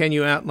 can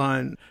you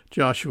outline,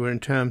 Joshua, in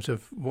terms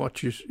of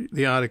what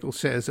the article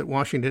says, that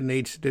Washington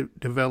needs to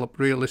develop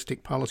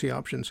realistic policy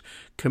options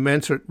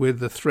commensurate with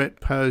the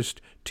threat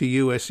posed to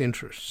U.S.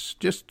 interests?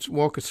 Just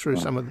walk us through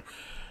some of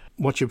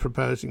what you're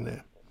proposing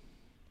there.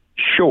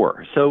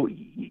 Sure. So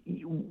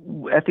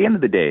at the end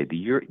of the day, the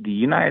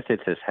United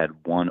States has had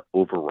one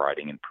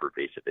overriding and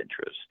pervasive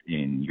interest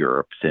in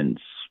Europe since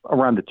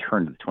around the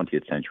turn of the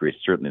 20th century,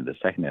 certainly the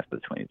second half of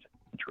the 20th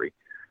century,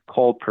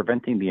 called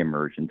preventing the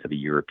emergence of a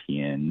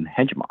European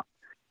hegemon.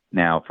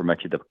 Now, for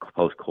much of the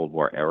post-Cold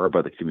War era,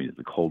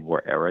 the Cold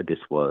War era, this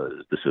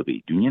was the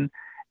Soviet Union.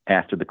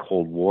 After the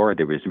Cold War,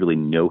 there was really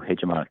no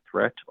hegemonic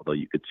threat, although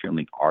you could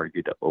certainly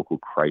argue that local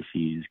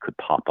crises could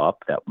pop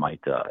up that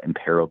might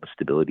imperil the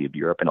stability of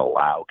Europe and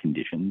allow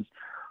conditions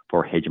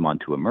for a hegemon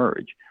to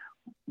emerge.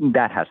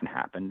 That hasn't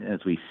happened. As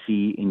we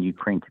see in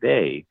Ukraine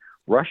today,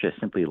 Russia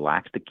simply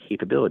lacks the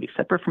capability,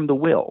 separate from the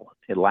will,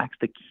 it lacks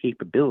the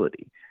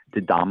capability to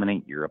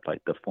dominate Europe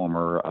like the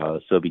former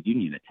Soviet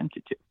Union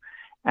attempted to.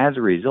 As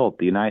a result,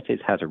 the United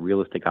States has a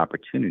realistic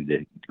opportunity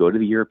to go to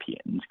the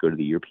Europeans, go to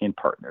the European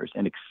partners,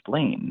 and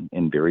explain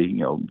in very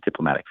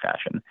diplomatic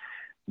fashion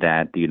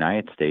that the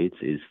United States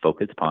is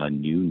focused upon a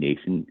new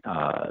nascent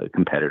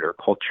competitor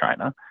called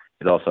China.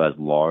 It also has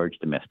large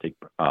domestic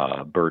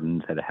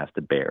burdens that it has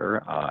to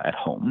bear at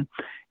home.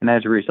 And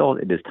as a result,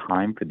 it is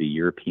time for the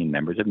European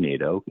members of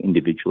NATO,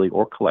 individually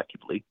or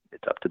collectively,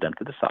 it's up to them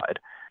to decide,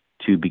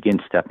 to begin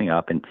stepping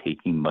up and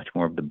taking much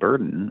more of the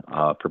burden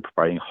for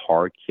providing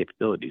hard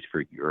capabilities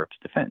for Europe's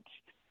defense.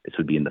 This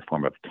would be in the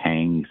form of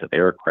tanks, of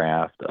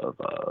aircraft, of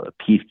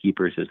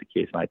peacekeepers, as the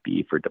case might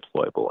be, for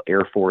deployable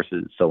air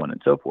forces, so on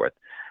and so forth.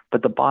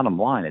 But the bottom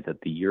line is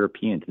that the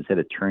Europeans, instead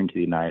of turning to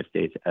the United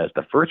States as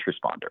the first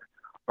responder,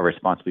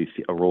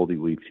 a role that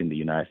we've seen the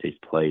United States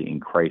play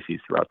in crises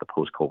throughout the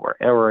post-Cold War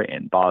era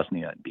in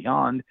Bosnia and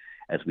beyond,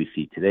 as we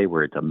see today,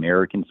 where it's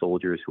American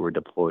soldiers who are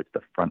deployed to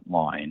the front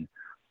line,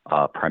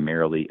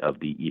 primarily of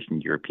the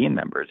Eastern European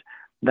members.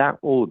 That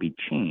role would be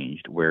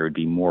changed, where it would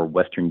be more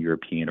Western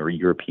European or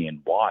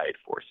European-wide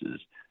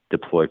forces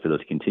deployed for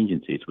those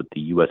contingencies, with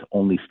the U.S.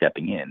 only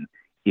stepping in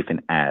if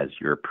and as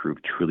Europe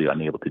proved truly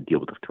unable to deal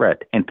with the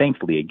threat. And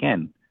thankfully,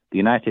 again, the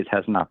United States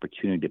has an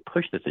opportunity to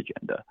push this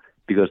agenda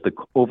because the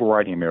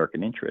overriding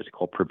American interest,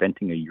 called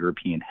preventing a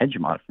European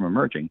hegemon from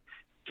emerging,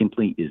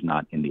 simply is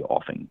not in the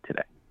offing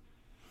today.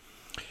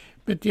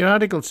 But the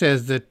article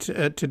says that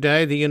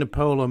today the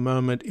unipolar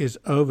moment is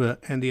over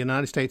and the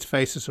United States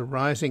faces a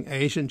rising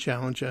Asian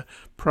challenger,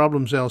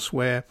 problems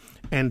elsewhere,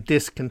 and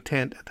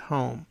discontent at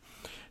home.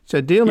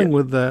 So dealing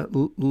with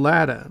the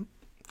latter,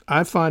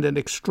 I find it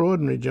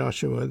extraordinary,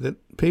 Joshua,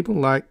 that people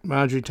like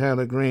Marjorie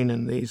Taylor Greene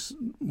and these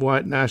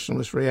white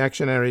nationalist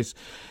reactionaries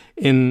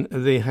in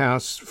the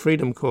House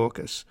Freedom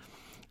Caucus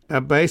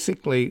are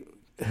basically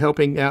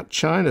helping out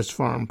China's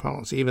foreign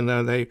policy, even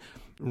though they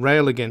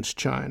rail against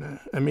China.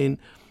 I mean,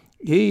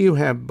 here you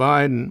have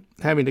Biden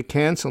having to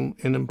cancel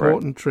an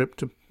important trip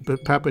to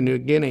Papua New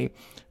Guinea,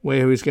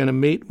 where he's going to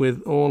meet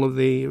with all of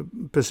the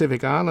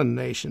Pacific Island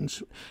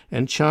nations.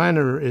 And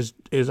China is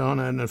on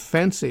an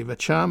offensive, a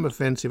charm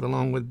offensive,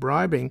 along with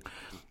bribing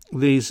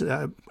these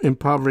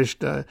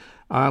impoverished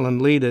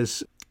island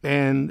leaders.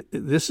 And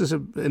this is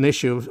an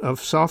issue of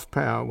soft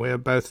power, where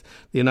both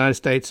the United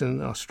States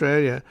and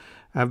Australia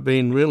have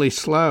been really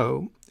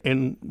slow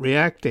in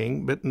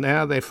reacting, but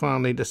now they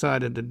finally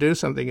decided to do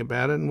something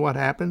about it. And what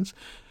happens?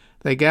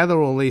 They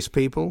gather all these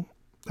people,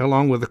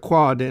 along with the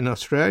Quad in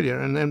Australia,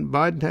 and then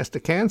Biden has to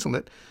cancel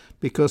it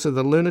because of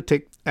the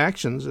lunatic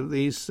actions of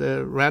these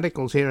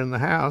radicals here in the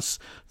House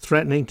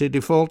threatening to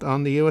default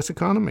on the U.S.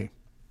 economy.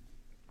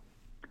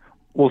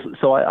 Well,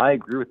 so I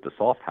agree with the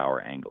soft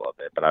power angle of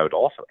it, but I would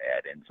also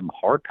add in some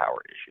hard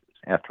power issues.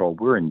 After all,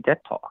 we're in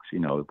debt talks.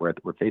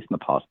 We're facing the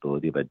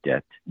possibility of a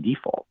debt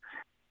default.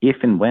 If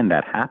and when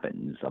that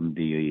happens,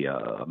 the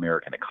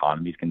American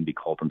economy is going to be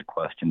called into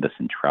question.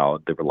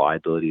 The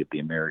reliability of the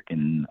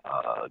American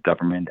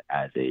government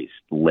as a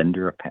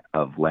lender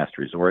of last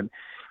resort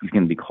is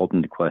going to be called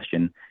into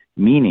question,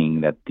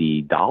 meaning that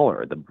the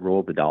dollar, the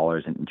role of the dollar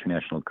as an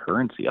international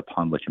currency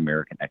upon which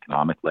American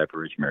economic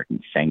leverage,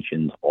 American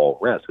sanctions all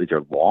rest, these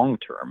are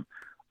long-term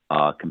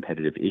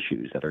competitive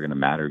issues that are going to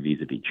matter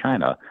vis-a-vis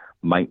China,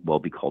 might well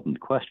be called into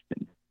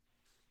question.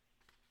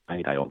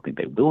 I don't think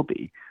they will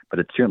be, but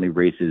it certainly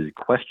raises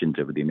questions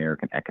over the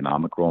American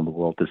economic role in the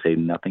world, to say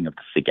nothing of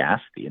the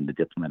sagacity and the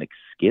diplomatic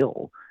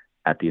skill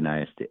that the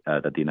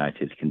United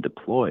States can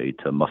deploy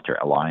to muster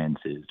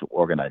alliances, to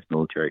organize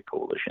military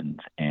coalitions,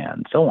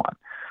 and so on.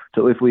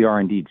 So if we are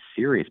indeed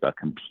serious about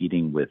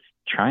competing with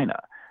China,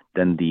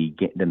 then the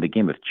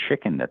game of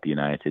chicken that the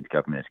United States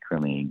government is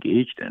currently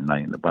engaged in,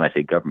 and when I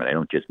say government, I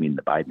don't just mean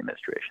the Biden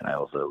administration. I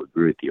also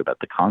agree with you about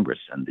the Congress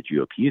and the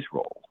GOP's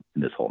role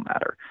in this whole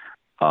matter.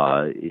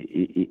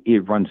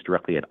 It runs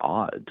directly at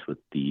odds with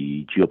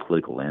the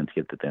geopolitical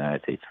landscape that the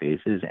United States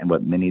faces and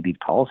what many of these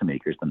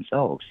policymakers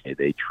themselves say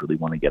they truly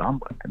want to get on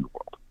with in the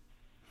world.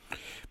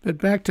 But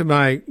back to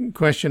my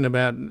question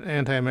about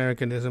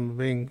anti-Americanism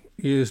being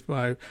used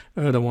by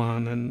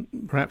Erdogan and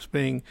perhaps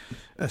being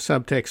a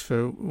subtext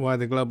for why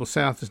the Global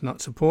South is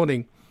not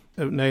supporting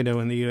NATO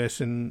and the US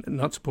and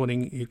not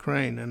supporting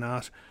Ukraine and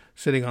are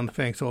sitting on the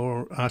fence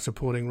or are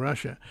supporting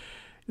Russia.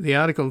 The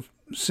article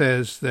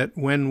says that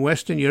when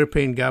Western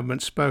European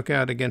governments spoke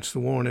out against the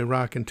war in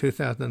Iraq in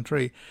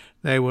 2003,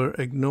 they were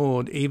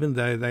ignored even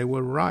though they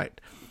were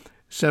right.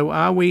 So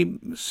are we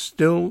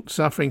still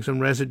suffering some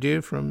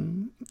residue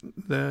from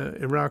the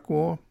Iraq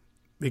war?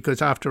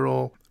 Because after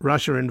all,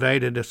 Russia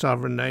invaded a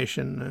sovereign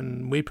nation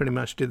and we pretty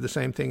much did the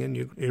same thing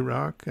in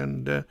Iraq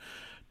and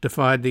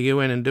defied the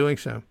UN in doing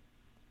so.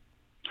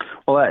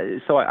 Well,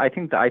 so I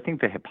think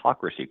the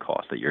hypocrisy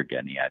cost that you're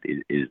getting at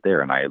is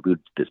there, and I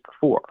alluded to this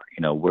before.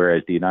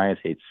 Whereas the United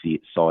States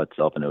saw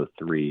itself in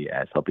 2003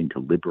 as helping to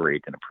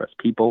liberate and oppress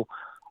people,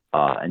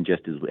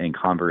 and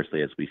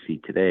conversely, as we see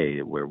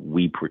today, where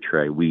we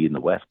in the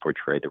West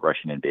portray the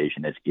Russian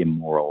invasion as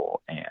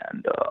immoral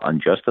and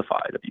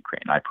unjustified of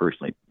Ukraine. I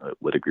personally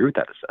would agree with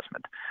that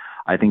assessment.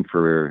 I think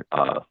for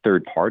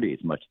third parties,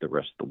 much of the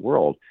rest of the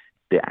world,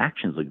 the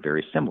actions look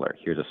very similar.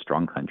 Here's a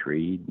strong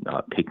country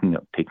picking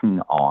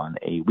on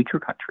a weaker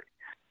country.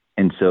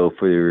 And so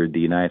for the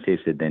United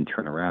States to then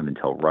turn around and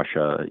tell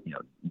Russia,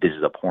 this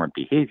is abhorrent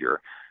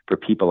behavior, for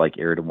people like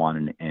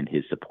Erdogan and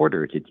his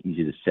supporters, it's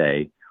easy to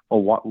say,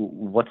 well,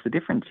 what's the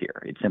difference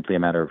here? It's simply a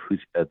matter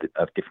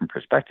of different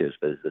perspectives,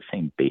 but it's the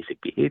same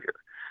basic behavior.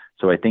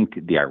 So I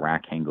think the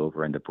Iraq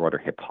hangover and the broader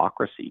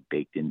hypocrisy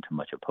baked into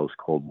much of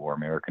post-Cold War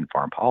American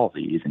foreign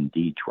policy is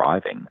indeed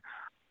driving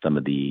some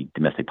of the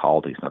domestic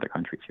politics in other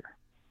countries here.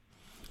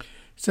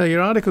 So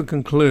your article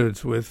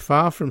concludes with,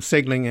 far from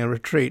signaling a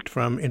retreat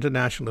from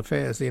international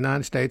affairs, the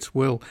United States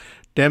will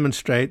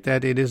demonstrate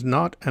that it is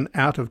not an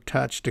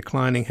out-of-touch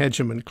declining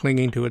hegemon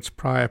clinging to its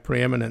prior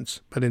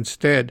preeminence, but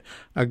instead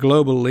a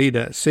global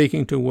leader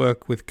seeking to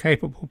work with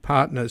capable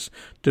partners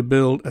to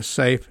build a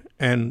safe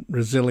and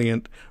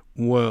resilient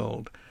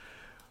world.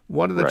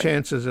 What are the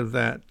chances of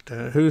that?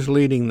 Who's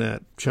leading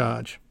that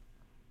charge?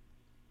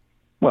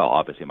 Well,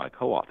 obviously my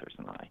co-authors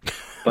and I.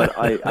 But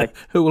I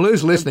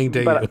who's listening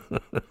to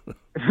you?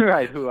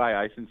 Right, who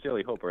I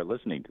sincerely hope are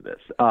listening to this.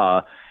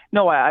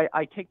 No,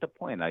 I take the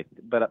point.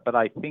 But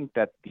I think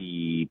that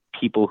the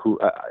people who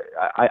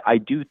I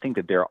do think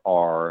that there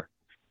are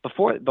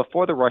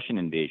before the Russian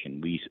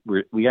invasion,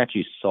 we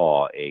actually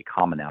saw a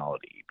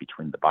commonality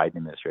between the Biden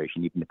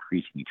administration, even the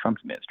preceding Trump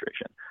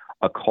administration,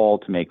 a call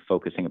to make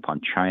focusing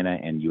upon China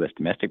and U.S.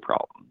 domestic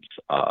problems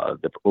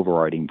the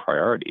overriding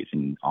priorities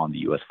on the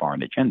U.S.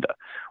 foreign agenda,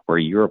 where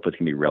Europe was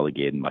going to be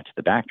relegated much to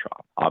the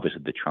backdrop.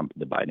 Obviously, the Trump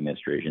and the Biden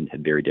administrations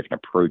had very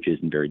different approaches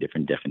and very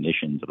different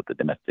definitions of what the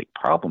domestic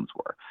problems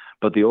were,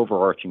 but the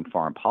overarching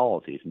foreign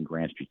policies and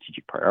grand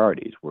strategic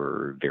priorities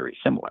were very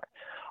similar.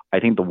 I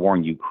think the war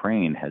in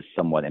Ukraine has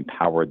somewhat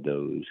empowered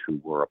those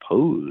who were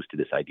opposed to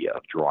this idea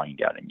of drawing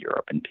down in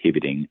Europe and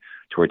pivoting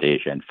towards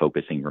Asia and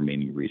focusing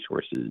remaining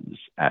resources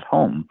at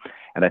home.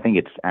 And I think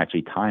it's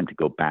actually time to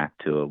go back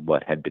to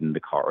what had been in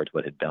the cards,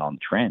 what had been on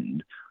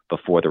trend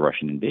before the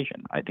Russian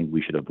invasion. I think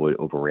we should avoid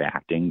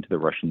overreacting to the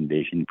Russian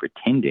invasion,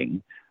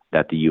 pretending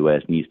that the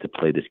U.S. needs to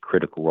play this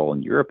critical role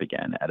in Europe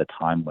again at a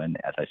time when,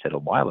 as I said a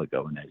while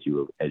ago, and as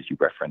you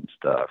referenced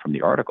from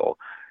the article,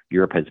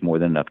 Europe has more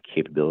than enough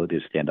capability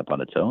to stand up on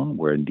its own,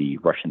 where the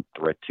Russian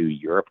threat to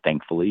Europe,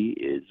 thankfully,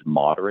 is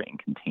moderate and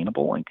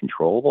containable and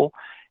controllable.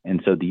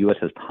 And so the U.S.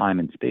 has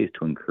time and space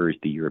to encourage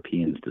the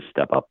Europeans to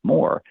step up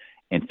more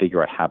and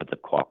figure out habits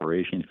of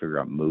cooperation, figure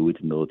out modes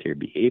of military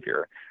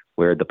behavior,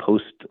 where the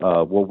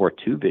post-World War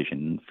II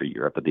vision for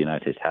Europe that the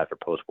United States had for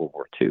post-World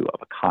War II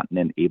of a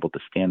continent able to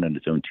stand on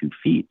its own 2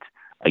 feet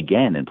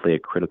again and play a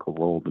critical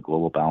role in the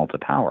global balance of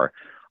power,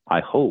 I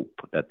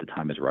hope that the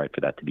time is right for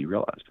that to be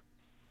realized.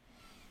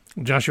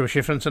 Joshua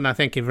Shifrinson, I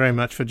thank you very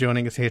much for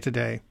joining us here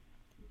today.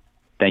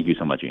 Thank you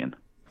so much, Ian.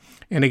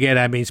 And again,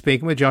 I've been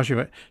speaking with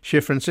Joshua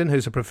Shifrinson,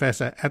 who's a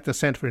professor at the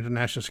Center for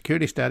International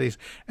Security Studies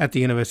at the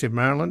University of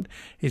Maryland.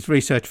 His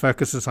research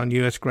focuses on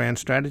U.S. grand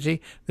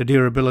strategy, the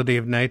durability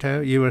of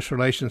NATO, U.S.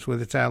 relations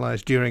with its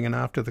allies during and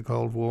after the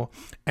Cold War,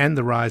 and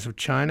the rise of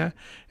China.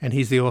 And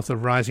he's the author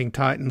of Rising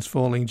Titans,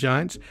 Falling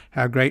Giants,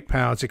 How Great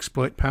Powers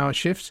Exploit Power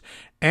Shifts.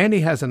 And he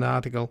has an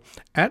article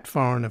at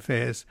Foreign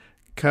Affairs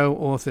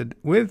co-authored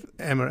with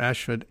Emma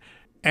Ashford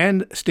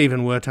and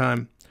Stephen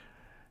Wertheim,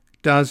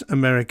 Does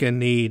America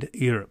Need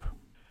Europe?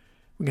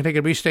 We're going to take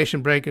a brief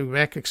station break and be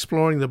back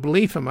exploring the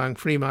belief among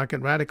free market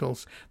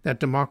radicals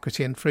that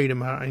democracy and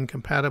freedom are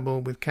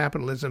incompatible with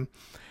capitalism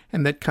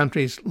and that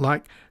countries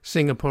like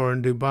Singapore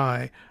and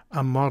Dubai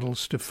are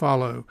models to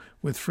follow,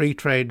 with free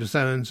trade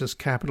zones as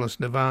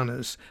capitalist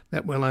nirvanas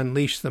that will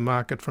unleash the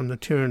market from the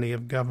tyranny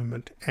of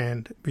government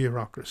and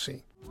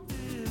bureaucracy.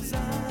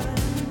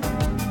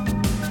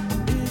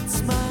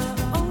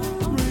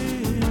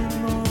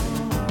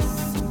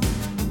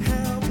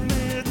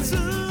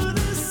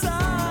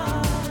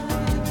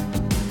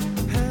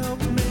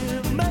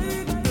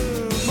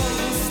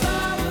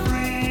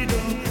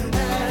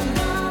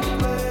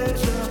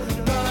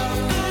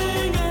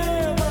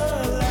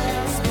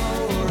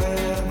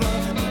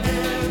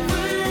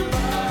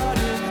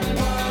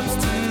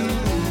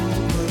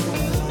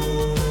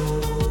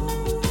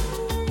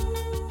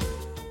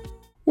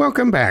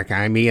 Welcome back.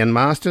 I'm Ian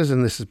Masters,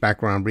 and this is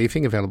Background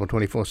Briefing, available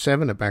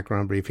 24/7 at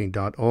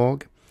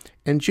backgroundbriefing.org.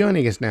 And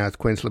joining us now is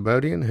Quinn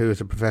Slobodian, who is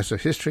a professor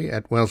of history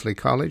at Wellesley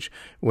College,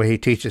 where he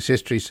teaches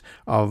histories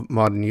of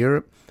modern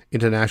Europe,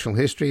 international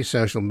history,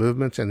 social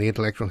movements, and the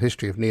intellectual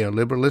history of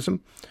neoliberalism.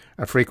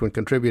 A frequent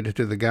contributor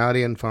to The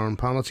Guardian, Foreign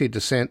Policy,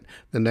 Dissent,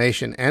 The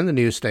Nation, and The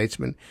New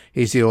Statesman,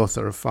 he's the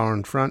author of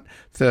Foreign Front,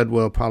 Third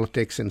World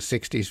Politics in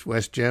 60s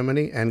West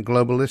Germany, and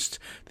Globalists,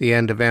 The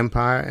End of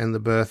Empire and the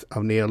Birth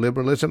of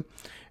Neoliberalism.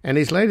 And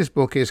his latest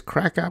book is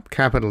Crack Up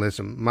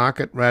Capitalism,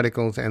 Market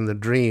Radicals and the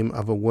Dream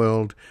of a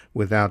World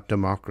Without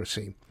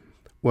Democracy.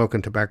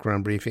 Welcome to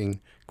Background Briefing,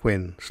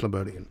 Quinn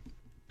Slobodian.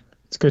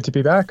 It's good to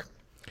be back.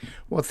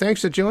 Well,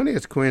 thanks for joining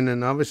us, Quinn.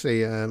 And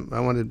obviously, I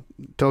want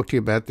to talk to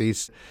you about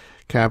these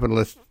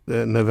capitalist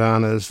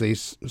nirvanas,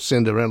 these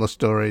Cinderella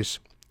stories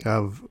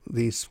of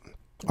these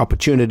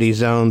opportunity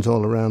zones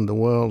all around the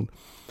world.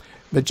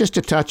 But just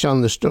to touch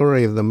on the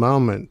story of the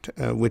moment,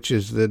 which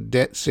is the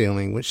debt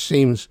ceiling, which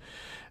seems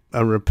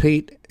a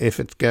repeat, if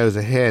it goes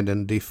ahead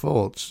and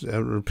defaults,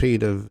 a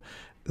repeat of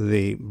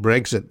the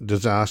Brexit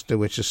disaster,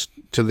 which is,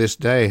 to this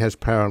day has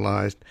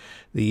paralysed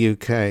the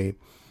UK.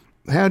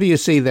 How do you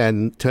see that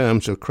in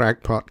terms of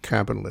crackpot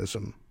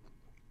capitalism?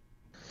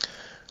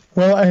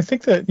 Well, I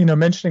think that,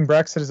 mentioning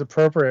Brexit is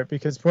appropriate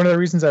because one of the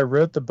reasons I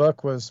wrote the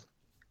book was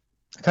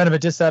kind of a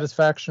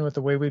dissatisfaction with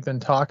the way we've been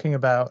talking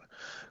about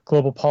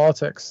global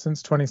politics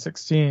since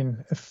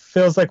 2016. It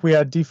feels like we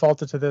had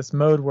defaulted to this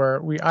mode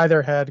where we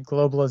either had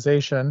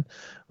globalization,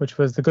 which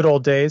was the good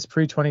old days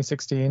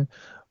pre-2016,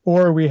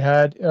 or we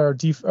had a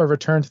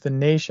return to the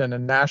nation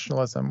and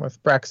nationalism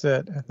with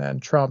Brexit and then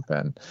Trump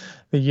and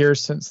the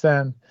years since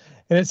then.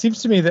 And it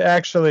seems to me that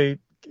actually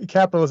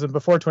capitalism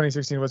before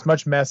 2016 was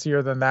much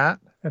messier than that.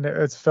 And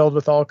it's filled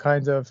with all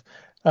kinds of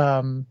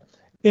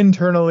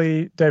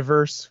internally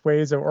diverse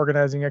ways of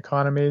organizing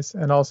economies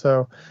and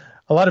also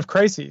a lot of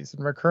crises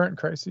and recurrent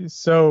crises.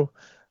 So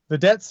the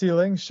debt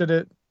ceiling,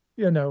 should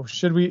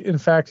we in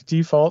fact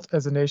default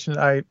as a nation?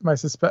 My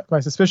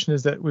suspicion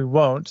is that we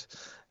won't,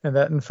 and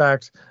that in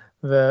fact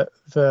the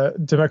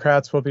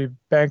Democrats will be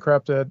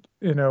bankrupted,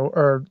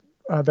 or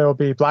they will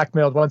be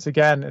blackmailed once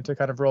again into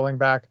kind of rolling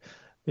back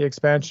the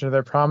expansion of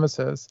their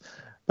promises.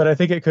 But I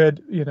think it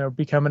could,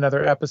 become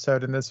another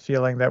episode in this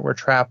feeling that we're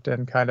trapped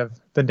in kind of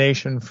the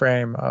nation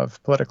frame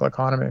of political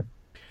economy.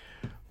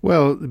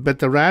 Well, but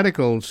the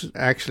radicals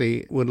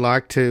actually would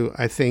like to,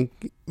 I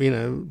think,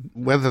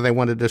 whether they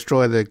want to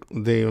destroy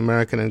the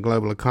American and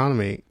global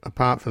economy,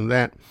 apart from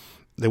that,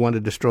 they want to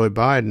destroy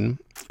Biden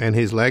and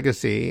his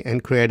legacy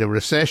and create a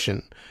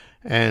recession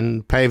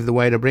and pave the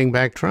way to bring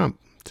back Trump.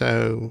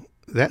 So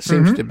that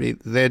seems to be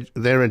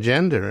their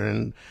agenda.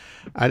 And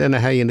I don't know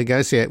how you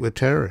negotiate with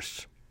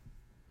terrorists.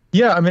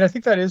 Yeah, I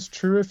think that is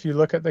true if you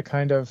look at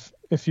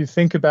if you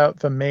think about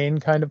the main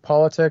kind of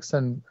politics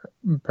and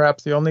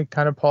perhaps the only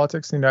kind of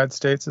politics in the United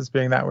States as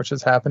being that which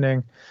is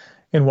happening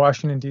in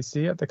Washington,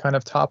 D.C. at the kind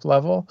of top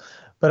level.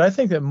 But I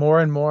think that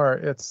more and more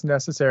it's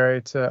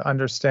necessary to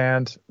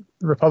understand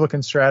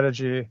Republican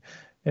strategy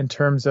in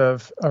terms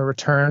of a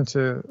return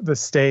to the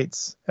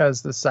states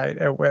as the site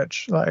at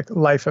which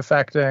life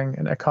affecting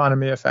and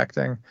economy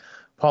affecting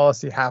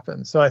policy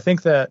happens. So I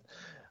think that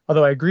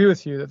although I agree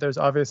with you that there's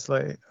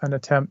obviously an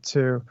attempt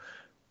to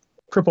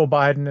cripple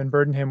Biden and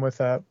burden him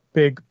with a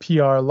big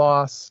PR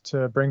loss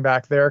to bring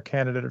back their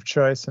candidate of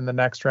choice in the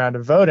next round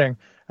of voting,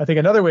 I think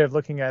another way of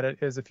looking at it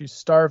is if you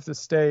starve the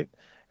state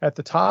at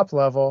the top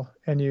level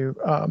and you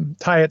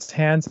tie its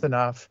hands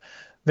enough,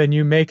 then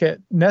you make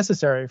it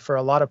necessary for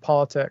a lot of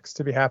politics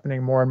to be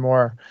happening more and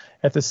more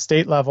at the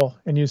state level,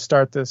 and you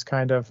start this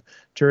kind of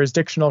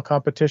jurisdictional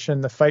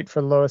competition, the fight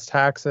for the lowest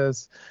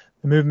taxes,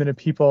 the movement of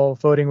people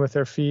voting with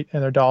their feet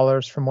and their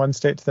dollars from one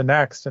state to the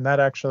next. And that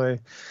actually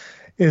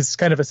is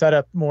kind of a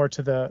setup more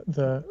to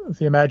the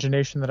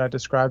imagination that I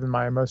described in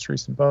my most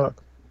recent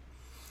book.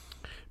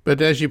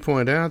 But as you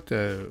point out,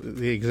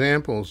 the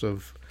examples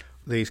of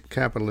these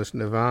capitalist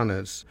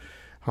nirvanas,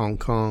 Hong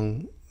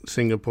Kong,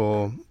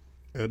 Singapore,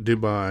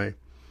 Dubai,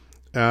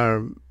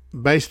 are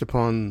based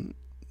upon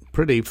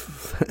pretty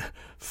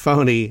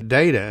phony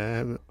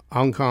data.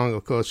 Hong Kong,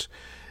 of course,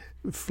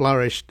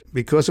 flourished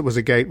because it was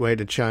a gateway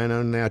to China,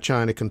 and now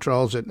China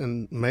controls it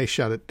and may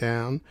shut it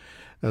down.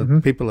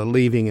 People are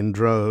leaving in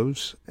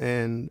droves.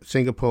 And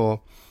Singapore,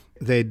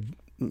 they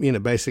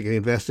basically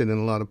invested in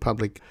a lot of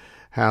public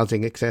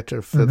housing,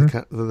 etc., for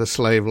the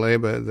slave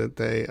labor that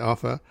they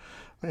offer.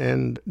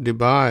 And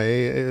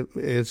Dubai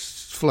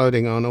is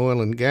floating on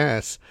oil and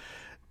gas.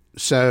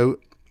 So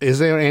is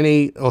there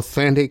any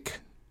authentic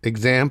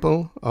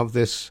example of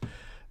this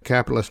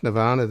capitalist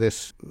nirvana,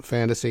 this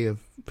fantasy of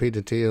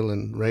Peter Thiel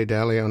and Ray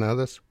Dalio and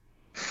others?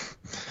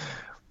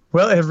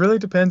 Well, it really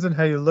depends on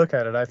how you look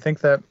at it. I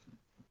think that,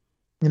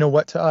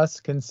 what to us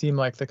can seem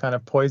like the kind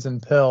of poison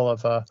pill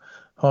of a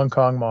Hong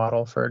Kong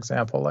model, for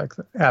example, like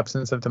the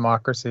absence of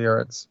democracy or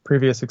its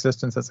previous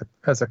existence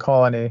as a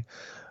colony,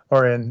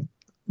 or in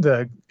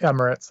the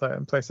Emirates,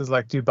 in places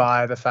like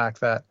Dubai, the fact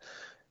that,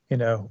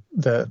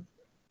 the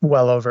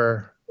well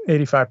over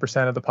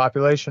 85% of the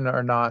population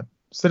are not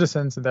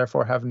citizens and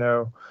therefore have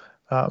no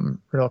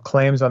real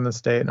claims on the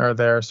state and are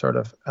there sort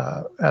of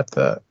at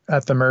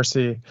the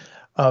mercy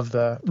of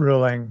the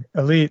ruling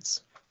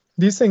elites.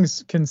 These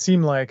things can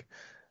seem like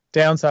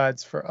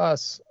downsides for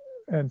us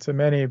and to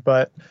many,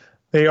 but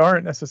they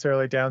aren't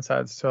necessarily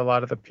downsides to a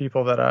lot of the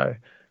people that I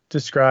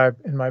describe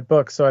in my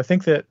book. So I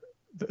think that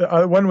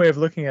one way of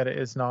looking at it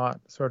is not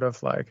sort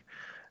of like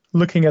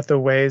looking at the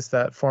ways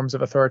that forms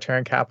of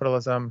authoritarian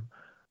capitalism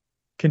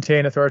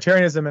contain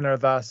authoritarianism and are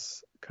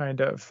thus kind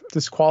of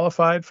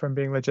disqualified from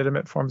being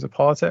legitimate forms of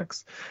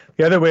politics.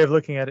 The other way of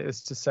looking at it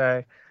is to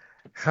say,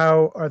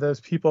 how are those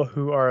people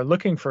who are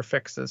looking for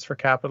fixes for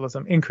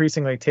capitalism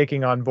increasingly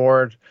taking on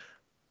board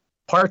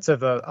parts of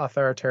the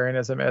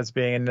authoritarianism as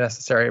being a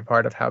necessary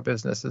part of how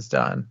business is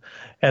done,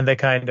 and the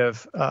kind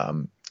of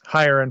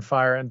hire and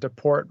fire and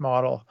deport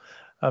model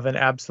of an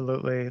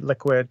absolutely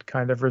liquid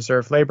kind of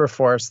reserve labor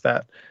force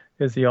that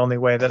is the only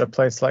way that a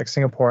place like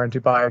Singapore and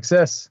Dubai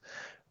exists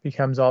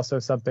becomes also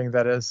something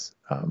that is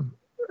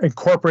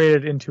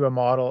incorporated into a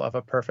model of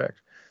a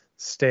perfect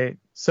state.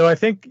 So I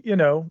think,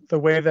 the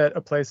way that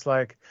a place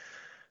like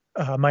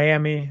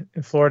Miami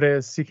in Florida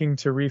is seeking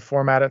to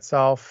reformat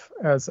itself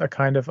as a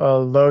kind of a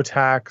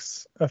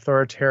low-tax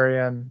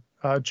authoritarian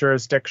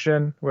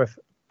jurisdiction with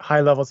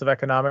high levels of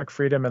economic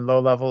freedom and low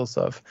levels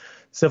of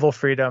civil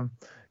freedom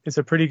is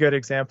a pretty good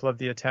example of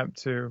the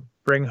attempt to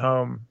bring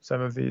home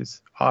some of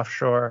these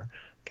offshore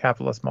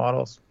capitalist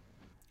models.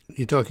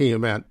 You're talking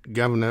about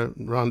Governor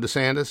Ron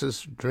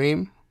DeSantis'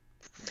 dream?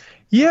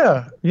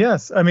 Yeah,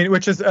 yes. I mean,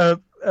 which is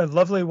a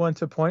lovely one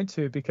to point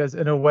to, because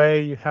in a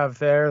way you have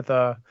there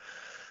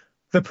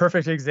the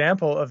perfect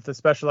example of the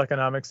special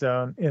economic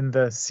zone in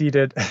the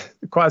ceded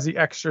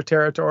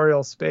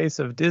quasi-extraterritorial space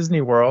of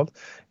Disney World,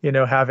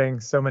 having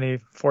so many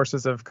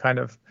forces of kind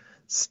of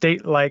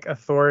state-like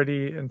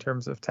authority in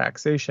terms of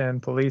taxation,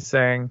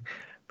 policing,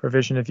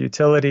 provision of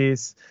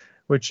utilities,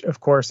 which of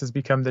course has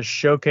become the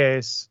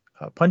showcase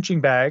punching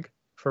bag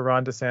for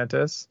Ron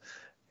DeSantis.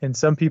 And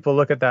some people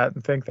look at that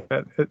and think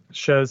that it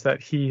shows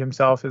that he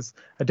himself is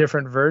a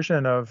different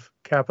version of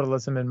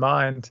capitalism in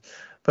mind.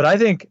 But I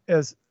think,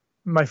 as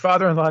my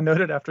father-in-law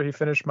noted after he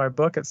finished my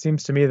book, it seemed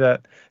to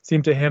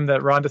him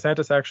that Ron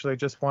DeSantis actually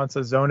just wants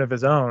a zone of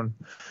his own.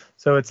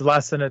 So it's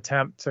less an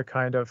attempt to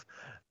kind of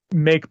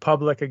make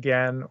public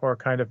again or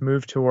kind of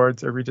move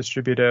towards a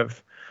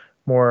redistributive,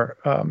 more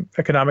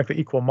economically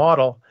equal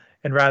model,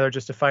 and rather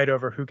just a fight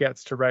over who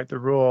gets to write the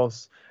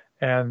rules.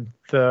 And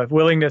the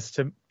willingness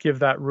to give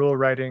that rule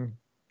writing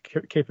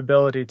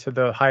capability to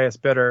the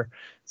highest bidder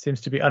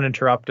seems to be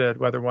uninterrupted,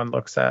 whether one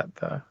looks at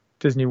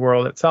Disney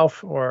World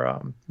itself or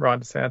Ron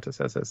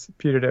DeSantis as his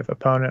putative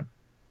opponent.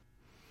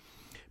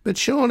 But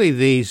surely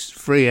these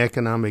free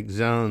economic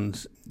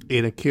zones,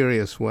 in a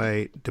curious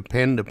way,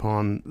 depend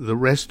upon the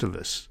rest of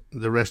us,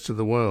 the rest of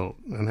the world,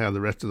 and how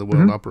the rest of the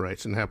world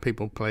operates and how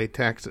people pay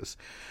taxes.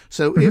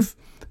 So if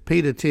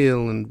Peter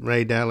Thiel and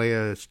Ray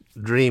Dalio's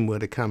dream were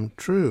to come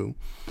true,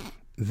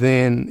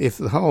 then if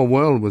the whole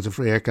world was a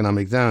free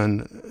economic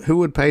zone, who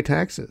would pay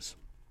taxes?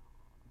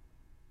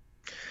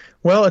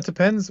 Well, it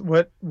depends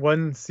what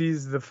one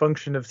sees the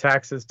function of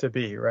taxes to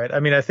be, right?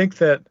 I mean, I think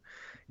that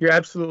you're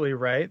absolutely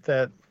right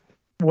that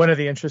one of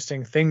the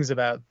interesting things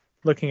about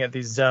looking at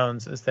these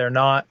zones is they're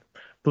not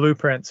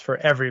blueprints for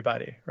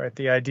everybody, right?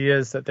 The idea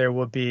is that there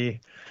will be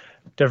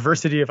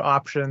diversity of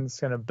options,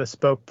 kind of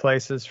bespoke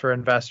places for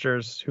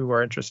investors who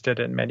are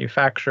interested in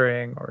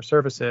manufacturing or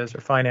services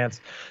or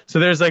finance. So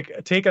there's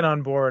taken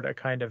on board a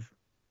kind of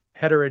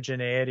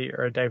heterogeneity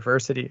or a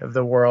diversity of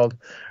the world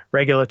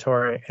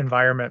regulatory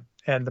environment.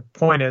 And the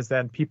point is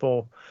then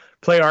people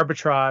play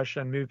arbitrage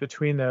and move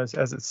between those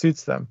as it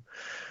suits them.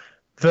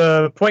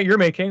 The point you're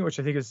making, which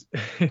I think is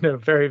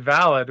very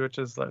valid, which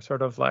is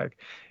sort of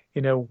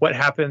what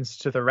happens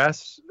to the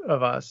rest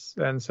of us,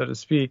 and so to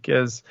speak,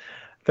 is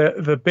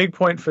the big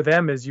point for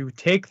them is you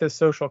take the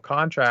social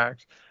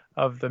contract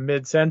of the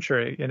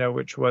mid-century,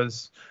 which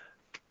was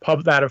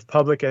that of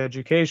public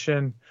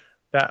education,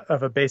 that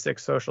of a basic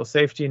social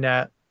safety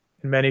net,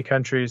 in many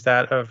countries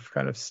that of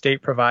kind of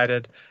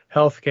state-provided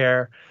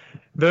healthcare,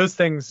 those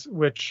things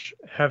which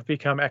have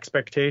become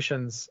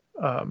expectations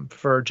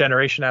for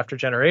generation after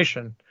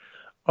generation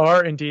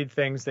are indeed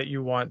things that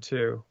you want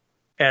to,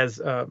 as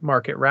a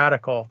market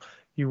radical,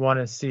 you want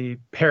to see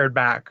pared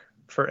back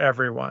for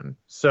everyone.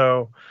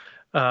 So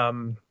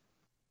the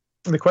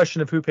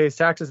question of who pays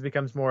taxes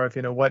becomes more of,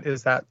 what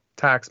is that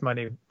tax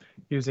money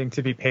using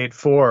to be paid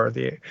for?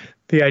 The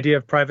idea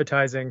of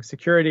privatizing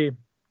security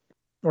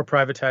or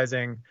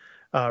privatizing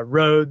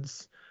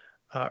roads,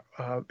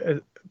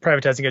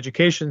 privatizing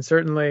education,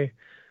 certainly.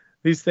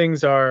 These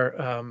things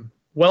are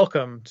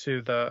welcome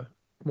to the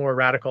more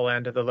radical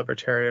end of the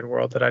libertarian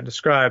world that I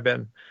describe.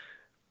 And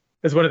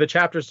as one of the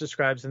chapters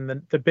describes, in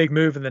the big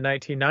move in the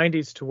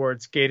 1990s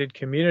towards gated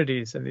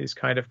communities and these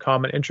kind of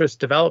common interest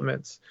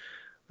developments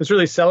was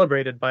really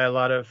celebrated by a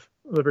lot of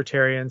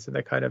libertarians in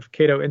the kind of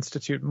Cato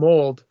Institute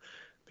mold,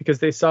 because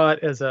they saw it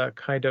as a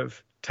kind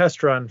of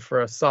test run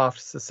for a soft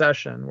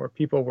secession where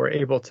people were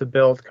able to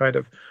build kind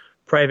of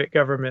private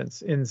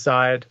governments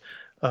inside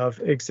of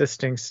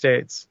existing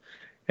states.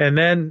 And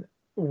then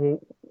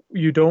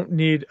you don't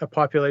need a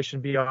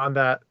population beyond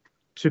that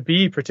to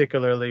be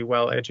particularly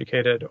well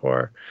educated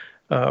or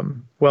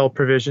well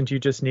provisioned. You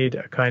just need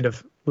a kind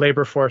of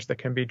labor force that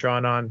can be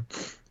drawn on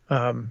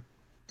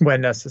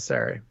when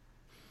necessary.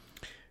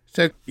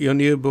 So your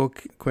new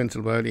book, Quinn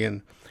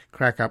Slobodian,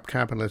 Crack Up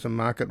Capitalism,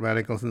 Market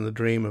Radicals and the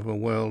Dream of a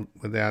World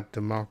Without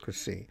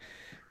Democracy.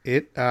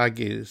 It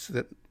argues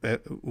that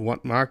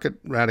what market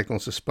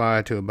radicals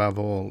aspire to above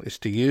all is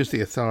to use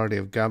the authority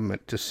of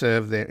government to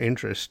serve their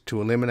interests,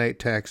 to eliminate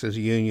taxes,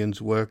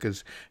 unions,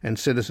 workers, and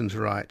citizens'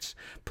 rights,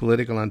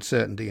 political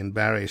uncertainty and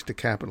barriers to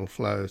capital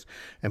flows,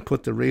 and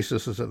put the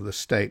resources of the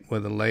state,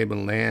 whether labour,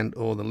 land,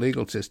 or the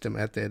legal system,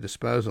 at their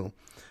disposal.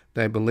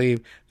 They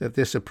believe that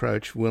this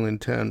approach will in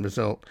turn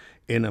result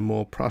in a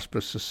more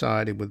prosperous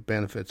society with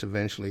benefits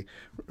eventually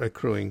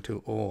accruing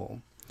to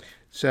all.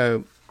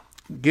 So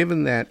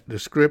given that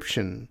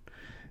description,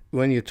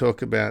 when you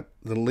talk about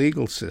the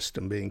legal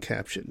system being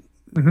captured,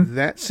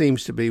 that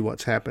seems to be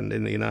what's happened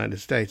in the United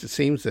States. It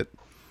seems that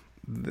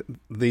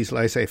these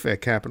laissez-faire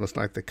capitalists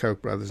like the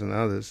Koch brothers and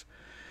others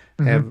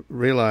have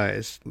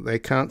realized they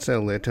can't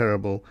sell their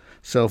terrible,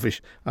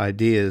 selfish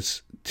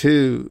ideas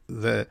to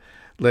the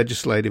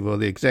legislative or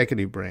the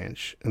executive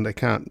branch, and they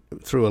can't,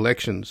 through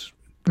elections,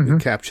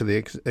 capture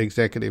the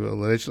executive or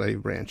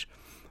legislative branch.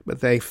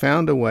 But they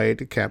found a way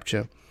to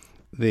capture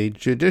the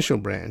judicial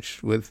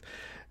branch with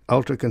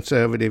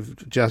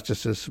ultra-conservative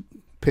justices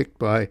picked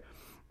by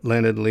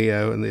Leonard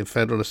Leo and the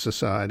Federalist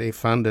Society,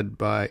 funded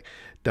by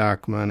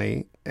dark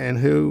money, and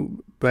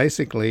who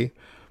basically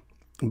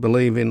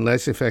believe in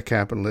laissez-faire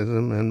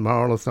capitalism and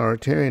moral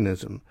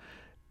authoritarianism.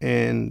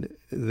 And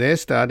they're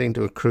starting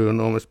to accrue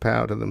enormous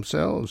power to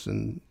themselves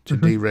and to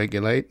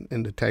deregulate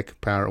and to take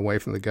power away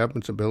from the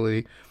government's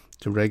ability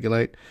to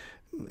regulate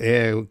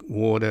air,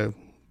 water,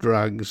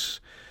 drugs,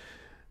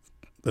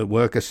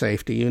 worker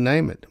safety, you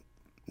name it.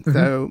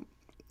 So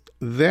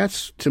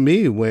that's, to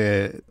me,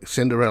 where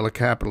Cinderella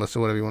capitalists,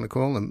 or whatever you want to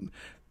call them,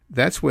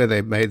 that's where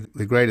they've made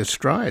the greatest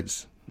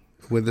strides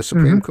with the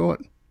Supreme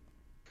Court.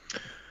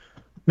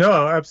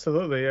 No,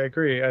 absolutely. I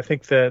agree. I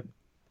think that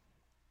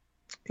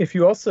if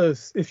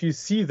you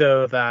see,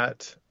 though,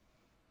 that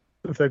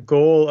the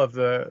goal of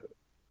the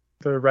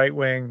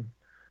right-wing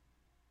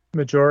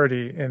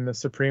majority in the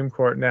Supreme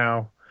Court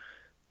now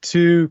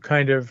to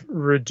kind of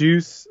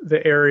reduce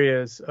the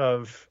areas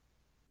of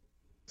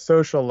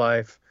social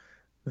life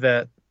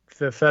that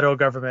the federal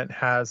government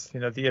has,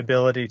 the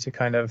ability to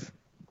kind of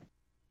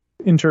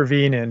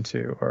intervene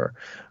into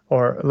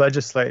or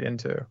legislate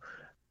into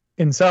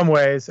in some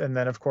ways, and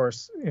then of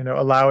course,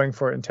 allowing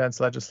for intense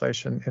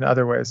legislation in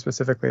other ways,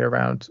 specifically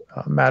around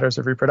matters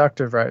of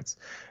reproductive rights.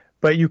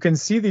 But you can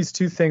see these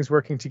two things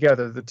working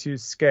together, the two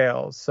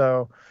scales.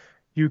 So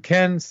you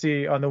can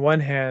see, on the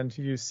one hand,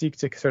 you seek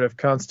to sort of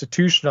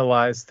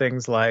constitutionalize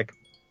things like,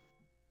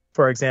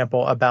 for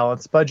example, a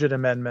balanced budget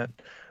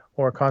amendment,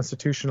 or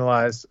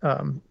constitutionalize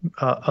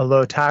a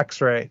low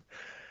tax rate,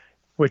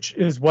 which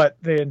is what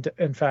they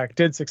in fact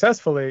did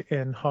successfully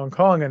in Hong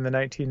Kong in the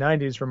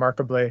 1990s,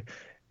 remarkably,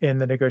 in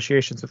the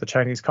negotiations with the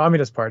Chinese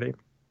Communist Party.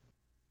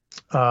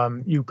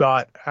 You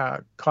got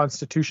a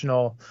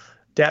constitutional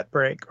debt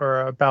break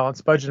or a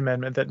balanced budget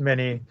amendment that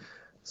many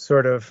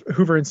sort of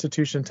Hoover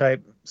Institution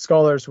type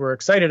scholars were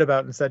excited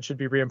about and said should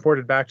be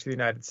reimported back to the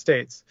United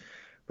States.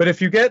 But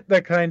if you get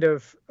that kind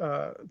of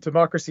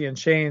democracy in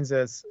chains,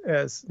 as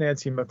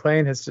Nancy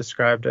MacLean has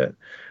described it,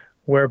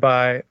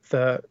 whereby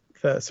the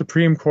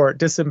Supreme Court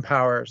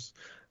disempowers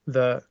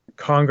the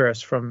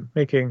Congress from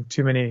making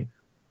too many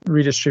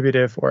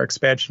redistributive or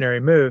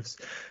expansionary moves,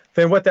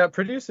 then what that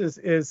produces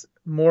is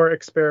more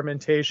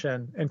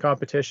experimentation and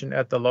competition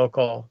at the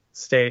local,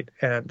 state,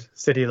 and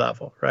city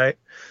level, right?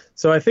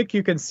 So I think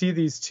you can see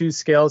these two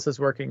scales as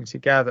working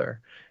together,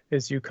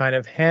 is you kind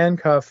of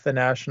handcuff the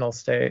national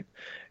state,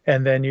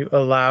 and then you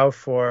allow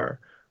for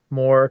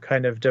more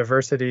kind of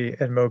diversity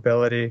and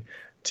mobility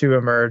to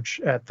emerge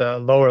at the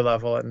lower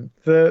level. And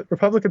the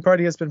Republican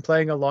Party has been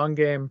playing a long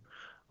game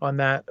on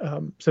that,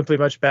 simply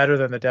much better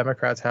than the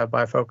Democrats have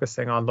by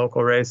focusing on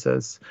local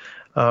races.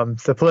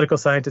 The political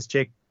scientist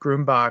Jake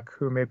Grumbach,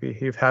 who maybe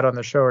you've had on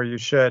the show or you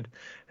should,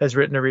 has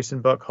written a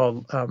recent book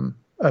called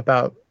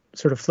about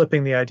sort of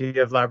flipping the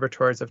idea of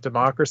laboratories of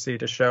democracy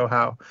to show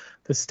how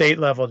the state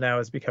level now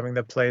is becoming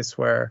the place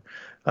where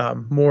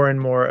more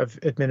and more of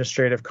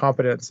administrative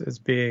competence is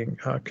being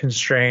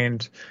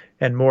constrained,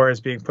 and more is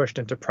being pushed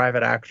into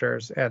private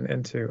actors and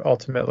into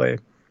ultimately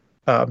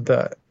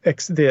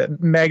the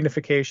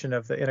magnification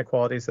of the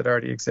inequalities that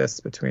already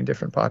exist between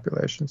different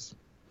populations.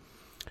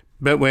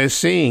 But we're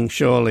seeing,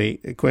 surely,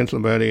 Quinn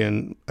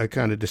Slobodian, a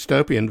kind of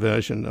dystopian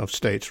version of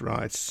states'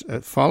 rights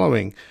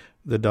following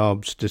the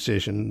Dobbs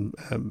decision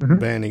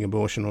banning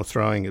abortion or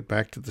throwing it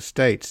back to the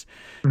states.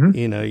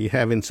 You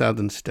have in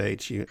southern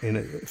states,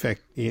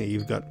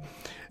 you've got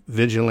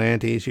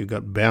vigilantes, you've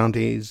got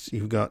bounties,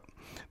 you've got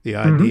the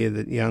idea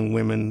that young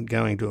women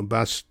going to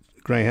a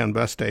Greyhound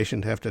bus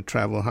station to have to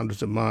travel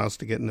hundreds of miles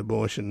to get an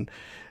abortion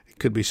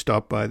could be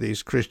stopped by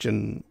these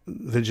Christian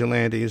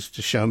vigilantes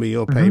to show me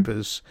your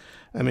papers.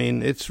 I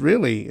mean, it's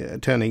really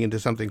turning into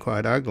something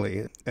quite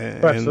ugly.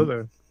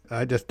 Absolutely.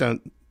 I just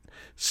don't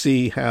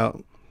see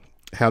how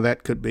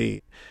that could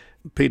be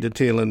Peter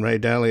Thiel and Ray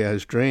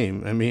Dalio's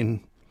dream. I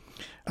mean,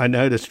 I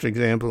noticed, for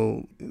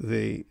example,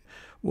 the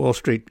Wall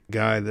Street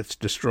guy that's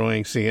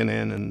destroying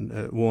CNN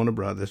and Warner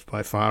Brothers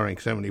by firing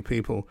so many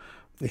people.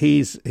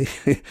 He's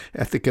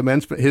at the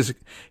commencement.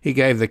 He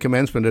gave the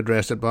commencement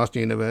address at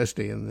Boston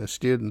University, and the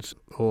students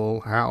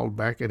all howled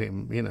back at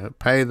him.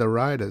 Pay the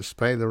writers,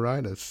 pay the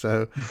writers.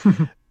 So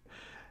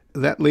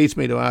that leads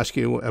me to ask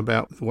you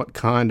about what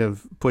kind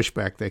of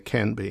pushback there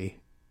can be.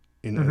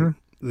 The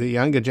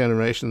younger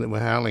generation that were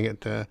howling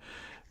at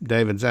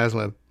David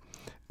Zaslav,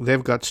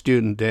 they've got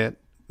student debt.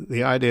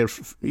 The idea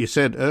you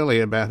said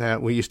earlier about how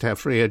we used to have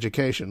free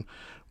education.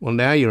 Well,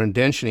 now you're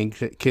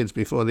indenturing kids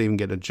before they even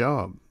get a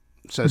job.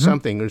 So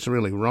something is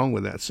really wrong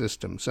with that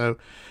system. So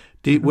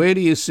Where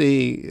do you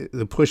see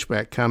the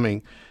pushback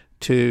coming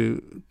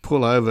to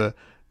pull over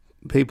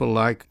people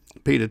like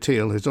Peter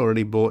Thiel, who's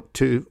already bought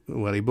two?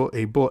 Well,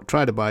 he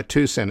tried to buy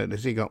two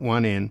senators. He got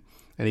one in,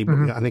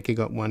 and I think he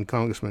got one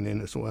congressman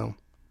in as well.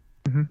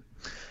 Mm-hmm.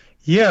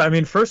 Yeah, I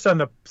mean, first on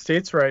the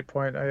states' right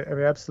point, I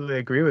absolutely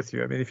agree with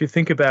you. I mean, if you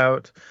think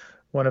about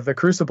one of the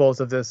crucibles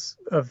of this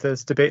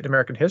debate in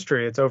American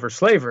history, it's over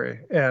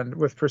slavery, and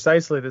with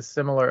precisely the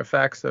similar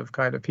effects of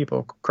kind of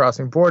people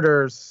crossing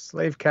borders,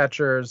 slave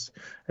catchers,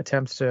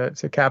 attempts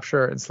to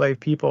capture enslaved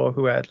people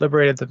who had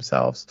liberated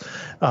themselves.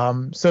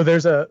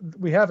 So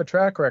we have a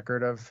track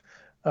record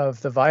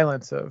of the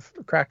violence of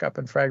crack up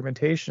and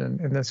fragmentation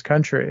in this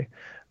country.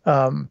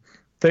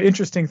 The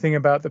interesting thing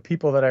about the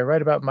people that I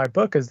write about in my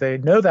book is they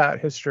know that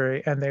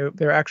history and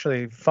they're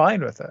actually fine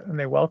with it and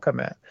they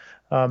welcome it.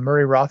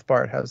 Murray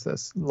Rothbard has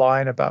this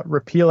line about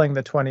repealing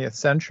the 20th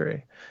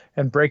century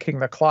and breaking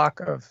the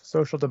clock of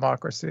social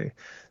democracy.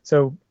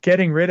 So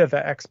getting rid of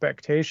that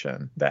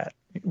expectation that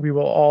we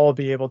will all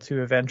be able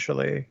to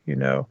eventually,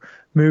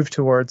 move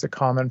towards a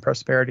common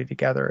prosperity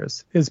together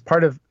is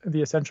part of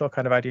the essential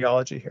kind of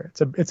ideology here.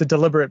 It's a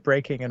deliberate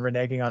breaking and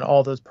reneging on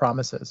all those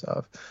promises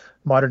of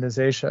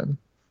modernization.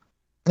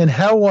 And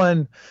how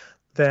one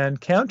then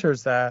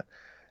counters that,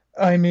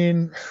 I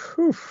mean,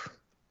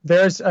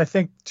 there's, I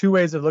think, two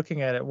ways of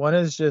looking at it. One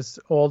is just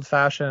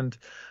old-fashioned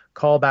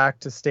callback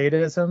to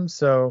statism.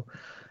 So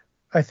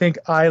I think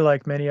I,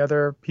 like many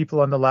other people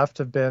on the left,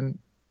 have been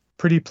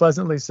pretty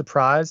pleasantly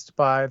surprised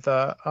by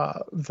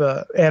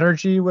the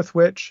energy with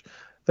which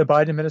the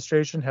Biden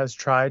administration has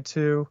tried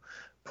to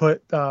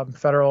put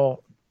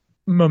federal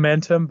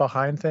momentum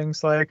behind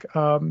things like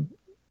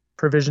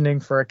provisioning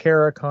for a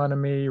care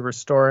economy,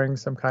 restoring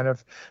some kind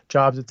of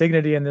jobs with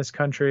dignity in this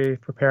country,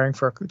 preparing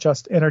for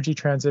just energy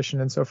transition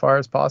insofar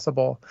as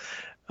possible.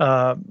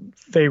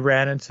 They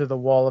ran into the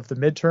wall of the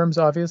midterms,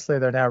 obviously.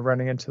 They're now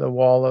running into the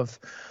wall of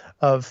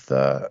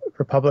the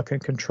Republican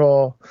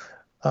control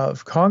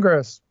of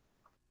Congress.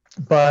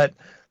 But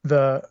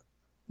the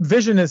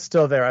vision is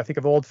still there. I think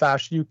of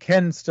old-fashioned, you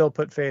can still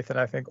put faith in,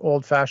 I think,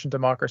 old-fashioned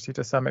democracy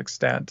to some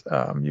extent.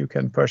 You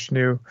can push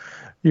new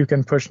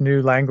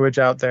language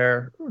out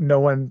there. No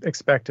one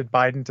expected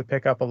Biden to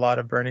pick up a lot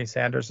of Bernie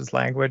Sanders'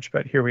 language,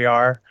 but here we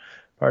are,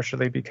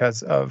 partially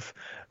because of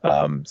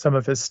some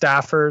of his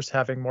staffers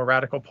having more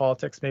radical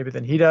politics maybe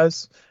than he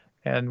does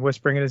and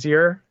whispering in his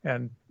ear.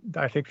 And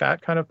I think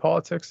that kind of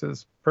politics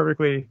is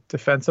perfectly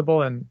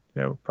defensible and,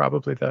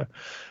 probably the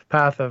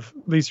path of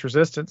least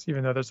resistance,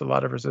 even though there's a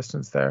lot of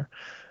resistance there.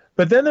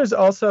 But then there's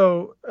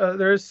also,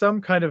 there is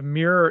some kind of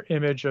mirror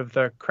image of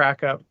the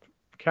crack up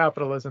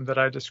capitalism that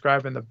I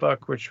describe in the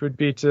book, which would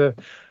be to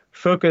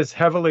focus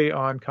heavily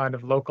on kind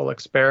of local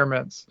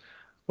experiments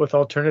with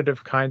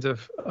alternative kinds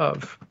of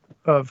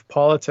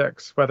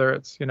politics, whether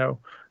it's,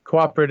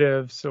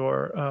 cooperatives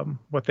or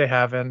what they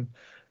have in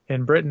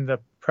Britain, the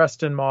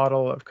Preston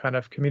model of kind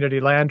of community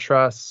land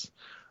trusts,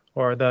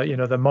 or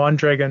the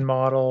Mondragon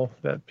model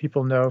that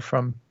people know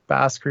from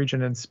Basque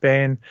region in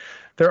Spain.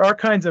 There are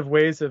kinds of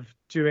ways of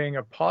doing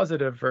a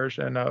positive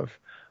version of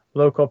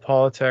local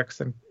politics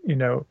and,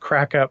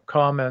 crack up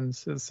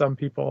commons, as some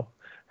people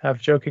have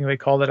jokingly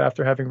called it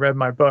after having read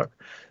my book.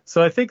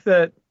 So I think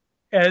that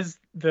as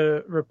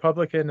the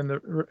Republican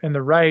and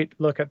the right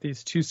look at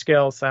these two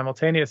scales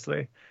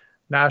simultaneously,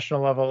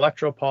 national level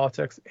electoral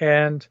politics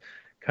and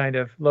kind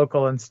of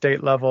local and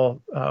state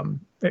level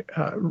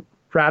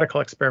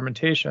radical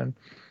experimentation,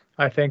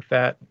 I think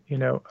that,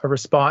 a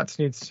response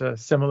needs to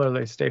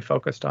similarly stay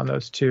focused on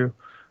those two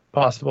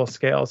possible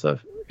scales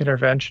of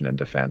intervention and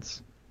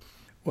defense.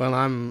 Well,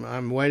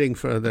 I'm waiting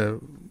for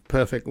the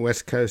perfect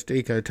West Coast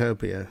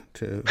ecotopia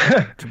to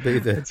be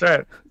the... That's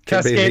right.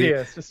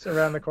 Cascadia is just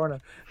around the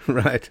corner.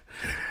 Right.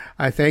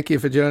 I thank you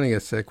for joining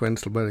us, Quinn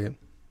Slobodian.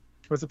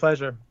 It was a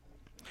pleasure.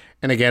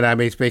 And again, I've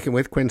been speaking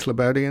with Quinn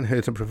Slobodian,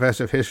 who's a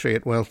professor of history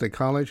at Wellesley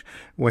College,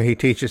 where he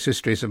teaches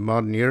histories of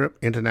modern Europe,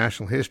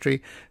 international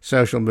history,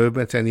 social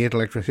movements, and the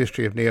intellectual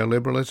history of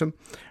neoliberalism,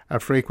 a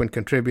frequent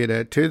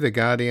contributor to The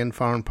Guardian,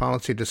 Foreign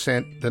Policy,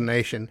 Dissent, The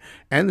Nation,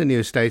 and The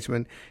New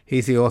Statesman.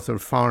 He's the author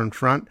of Foreign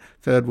Front,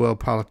 Third World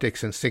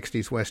Politics in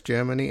 60s West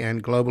Germany,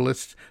 and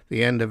Globalists,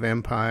 The End of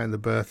Empire and the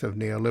Birth of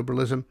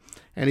Neoliberalism.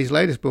 And his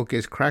latest book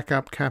is Crack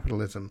Up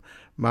Capitalism,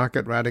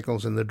 Market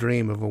Radicals and the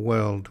Dream of a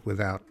World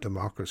Without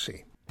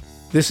Democracy.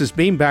 This has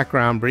been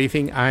Background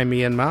Briefing. I'm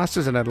Ian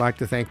Masters, and I'd like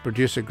to thank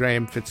producer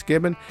Graham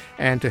Fitzgibbon.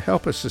 And to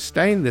help us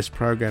sustain this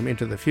program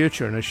into the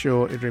future and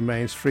assure it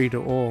remains free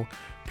to all,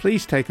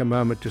 please take a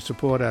moment to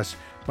support us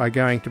by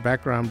going to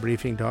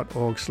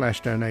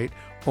backgroundbriefing.org/donate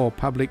or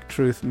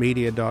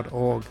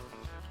publictruthmedia.org,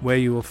 where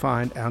you will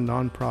find our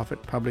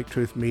non-profit Public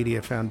Truth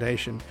Media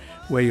Foundation,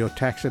 where your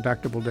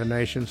tax-deductible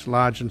donations,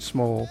 large and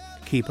small,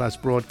 keep us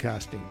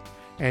broadcasting.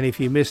 And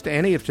if you missed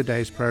any of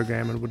today's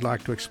program and would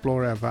like to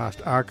explore our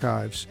vast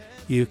archives,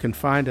 you can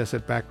find us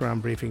at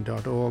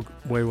backgroundbriefing.org,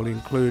 where we'll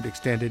include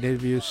extended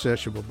interviews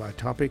searchable by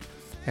topic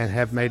and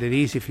have made it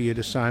easy for you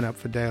to sign up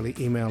for daily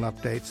email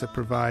updates that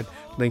provide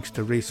links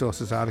to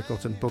resources,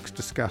 articles, and books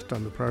discussed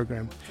on the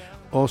program.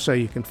 Also,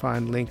 you can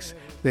find links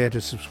there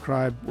to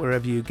subscribe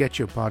wherever you get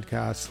your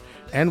podcasts,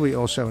 and we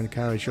also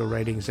encourage your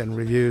ratings and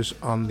reviews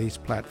on these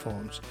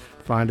platforms.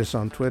 Find us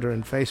on Twitter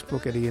and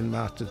Facebook at Ian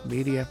Masters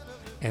Media,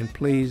 and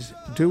please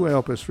do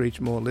help us reach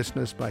more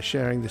listeners by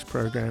sharing this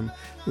program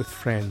with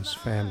friends,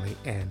 family,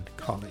 and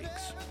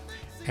colleagues.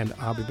 And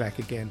I'll be back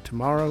again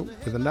tomorrow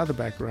with another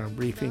background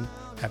briefing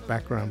at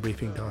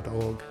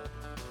backgroundbriefing.org.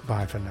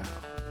 Bye for now.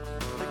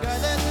 The guy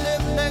that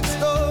lived next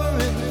door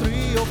in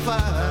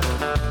 305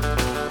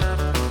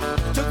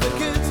 took the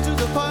kids to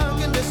the park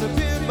and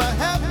disappeared by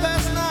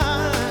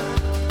 9:30.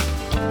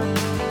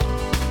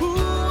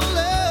 Who'll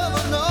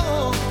ever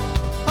know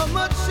how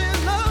much she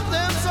loved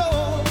them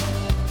so?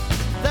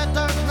 That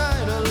dark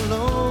night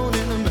alone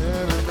in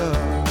America.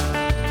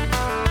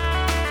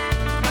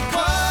 A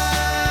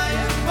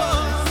quiet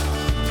voice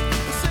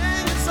was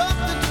singing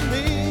something to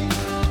me,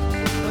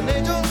 an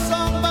angel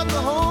song about the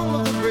home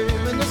of the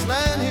brave in this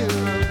land here of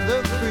the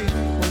free.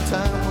 One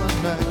time, one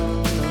night in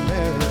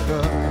America.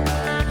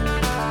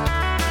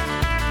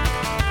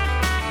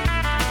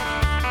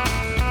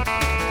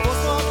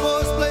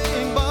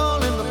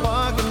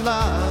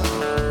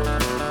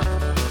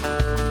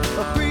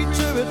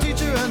 A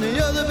teacher and the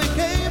other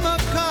became a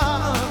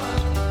car.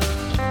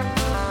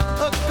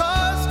 A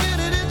car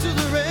skidded into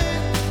the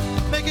rain,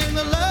 making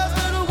the last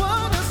little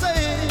one to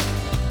say,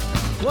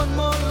 one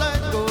more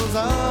light goes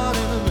out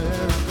in the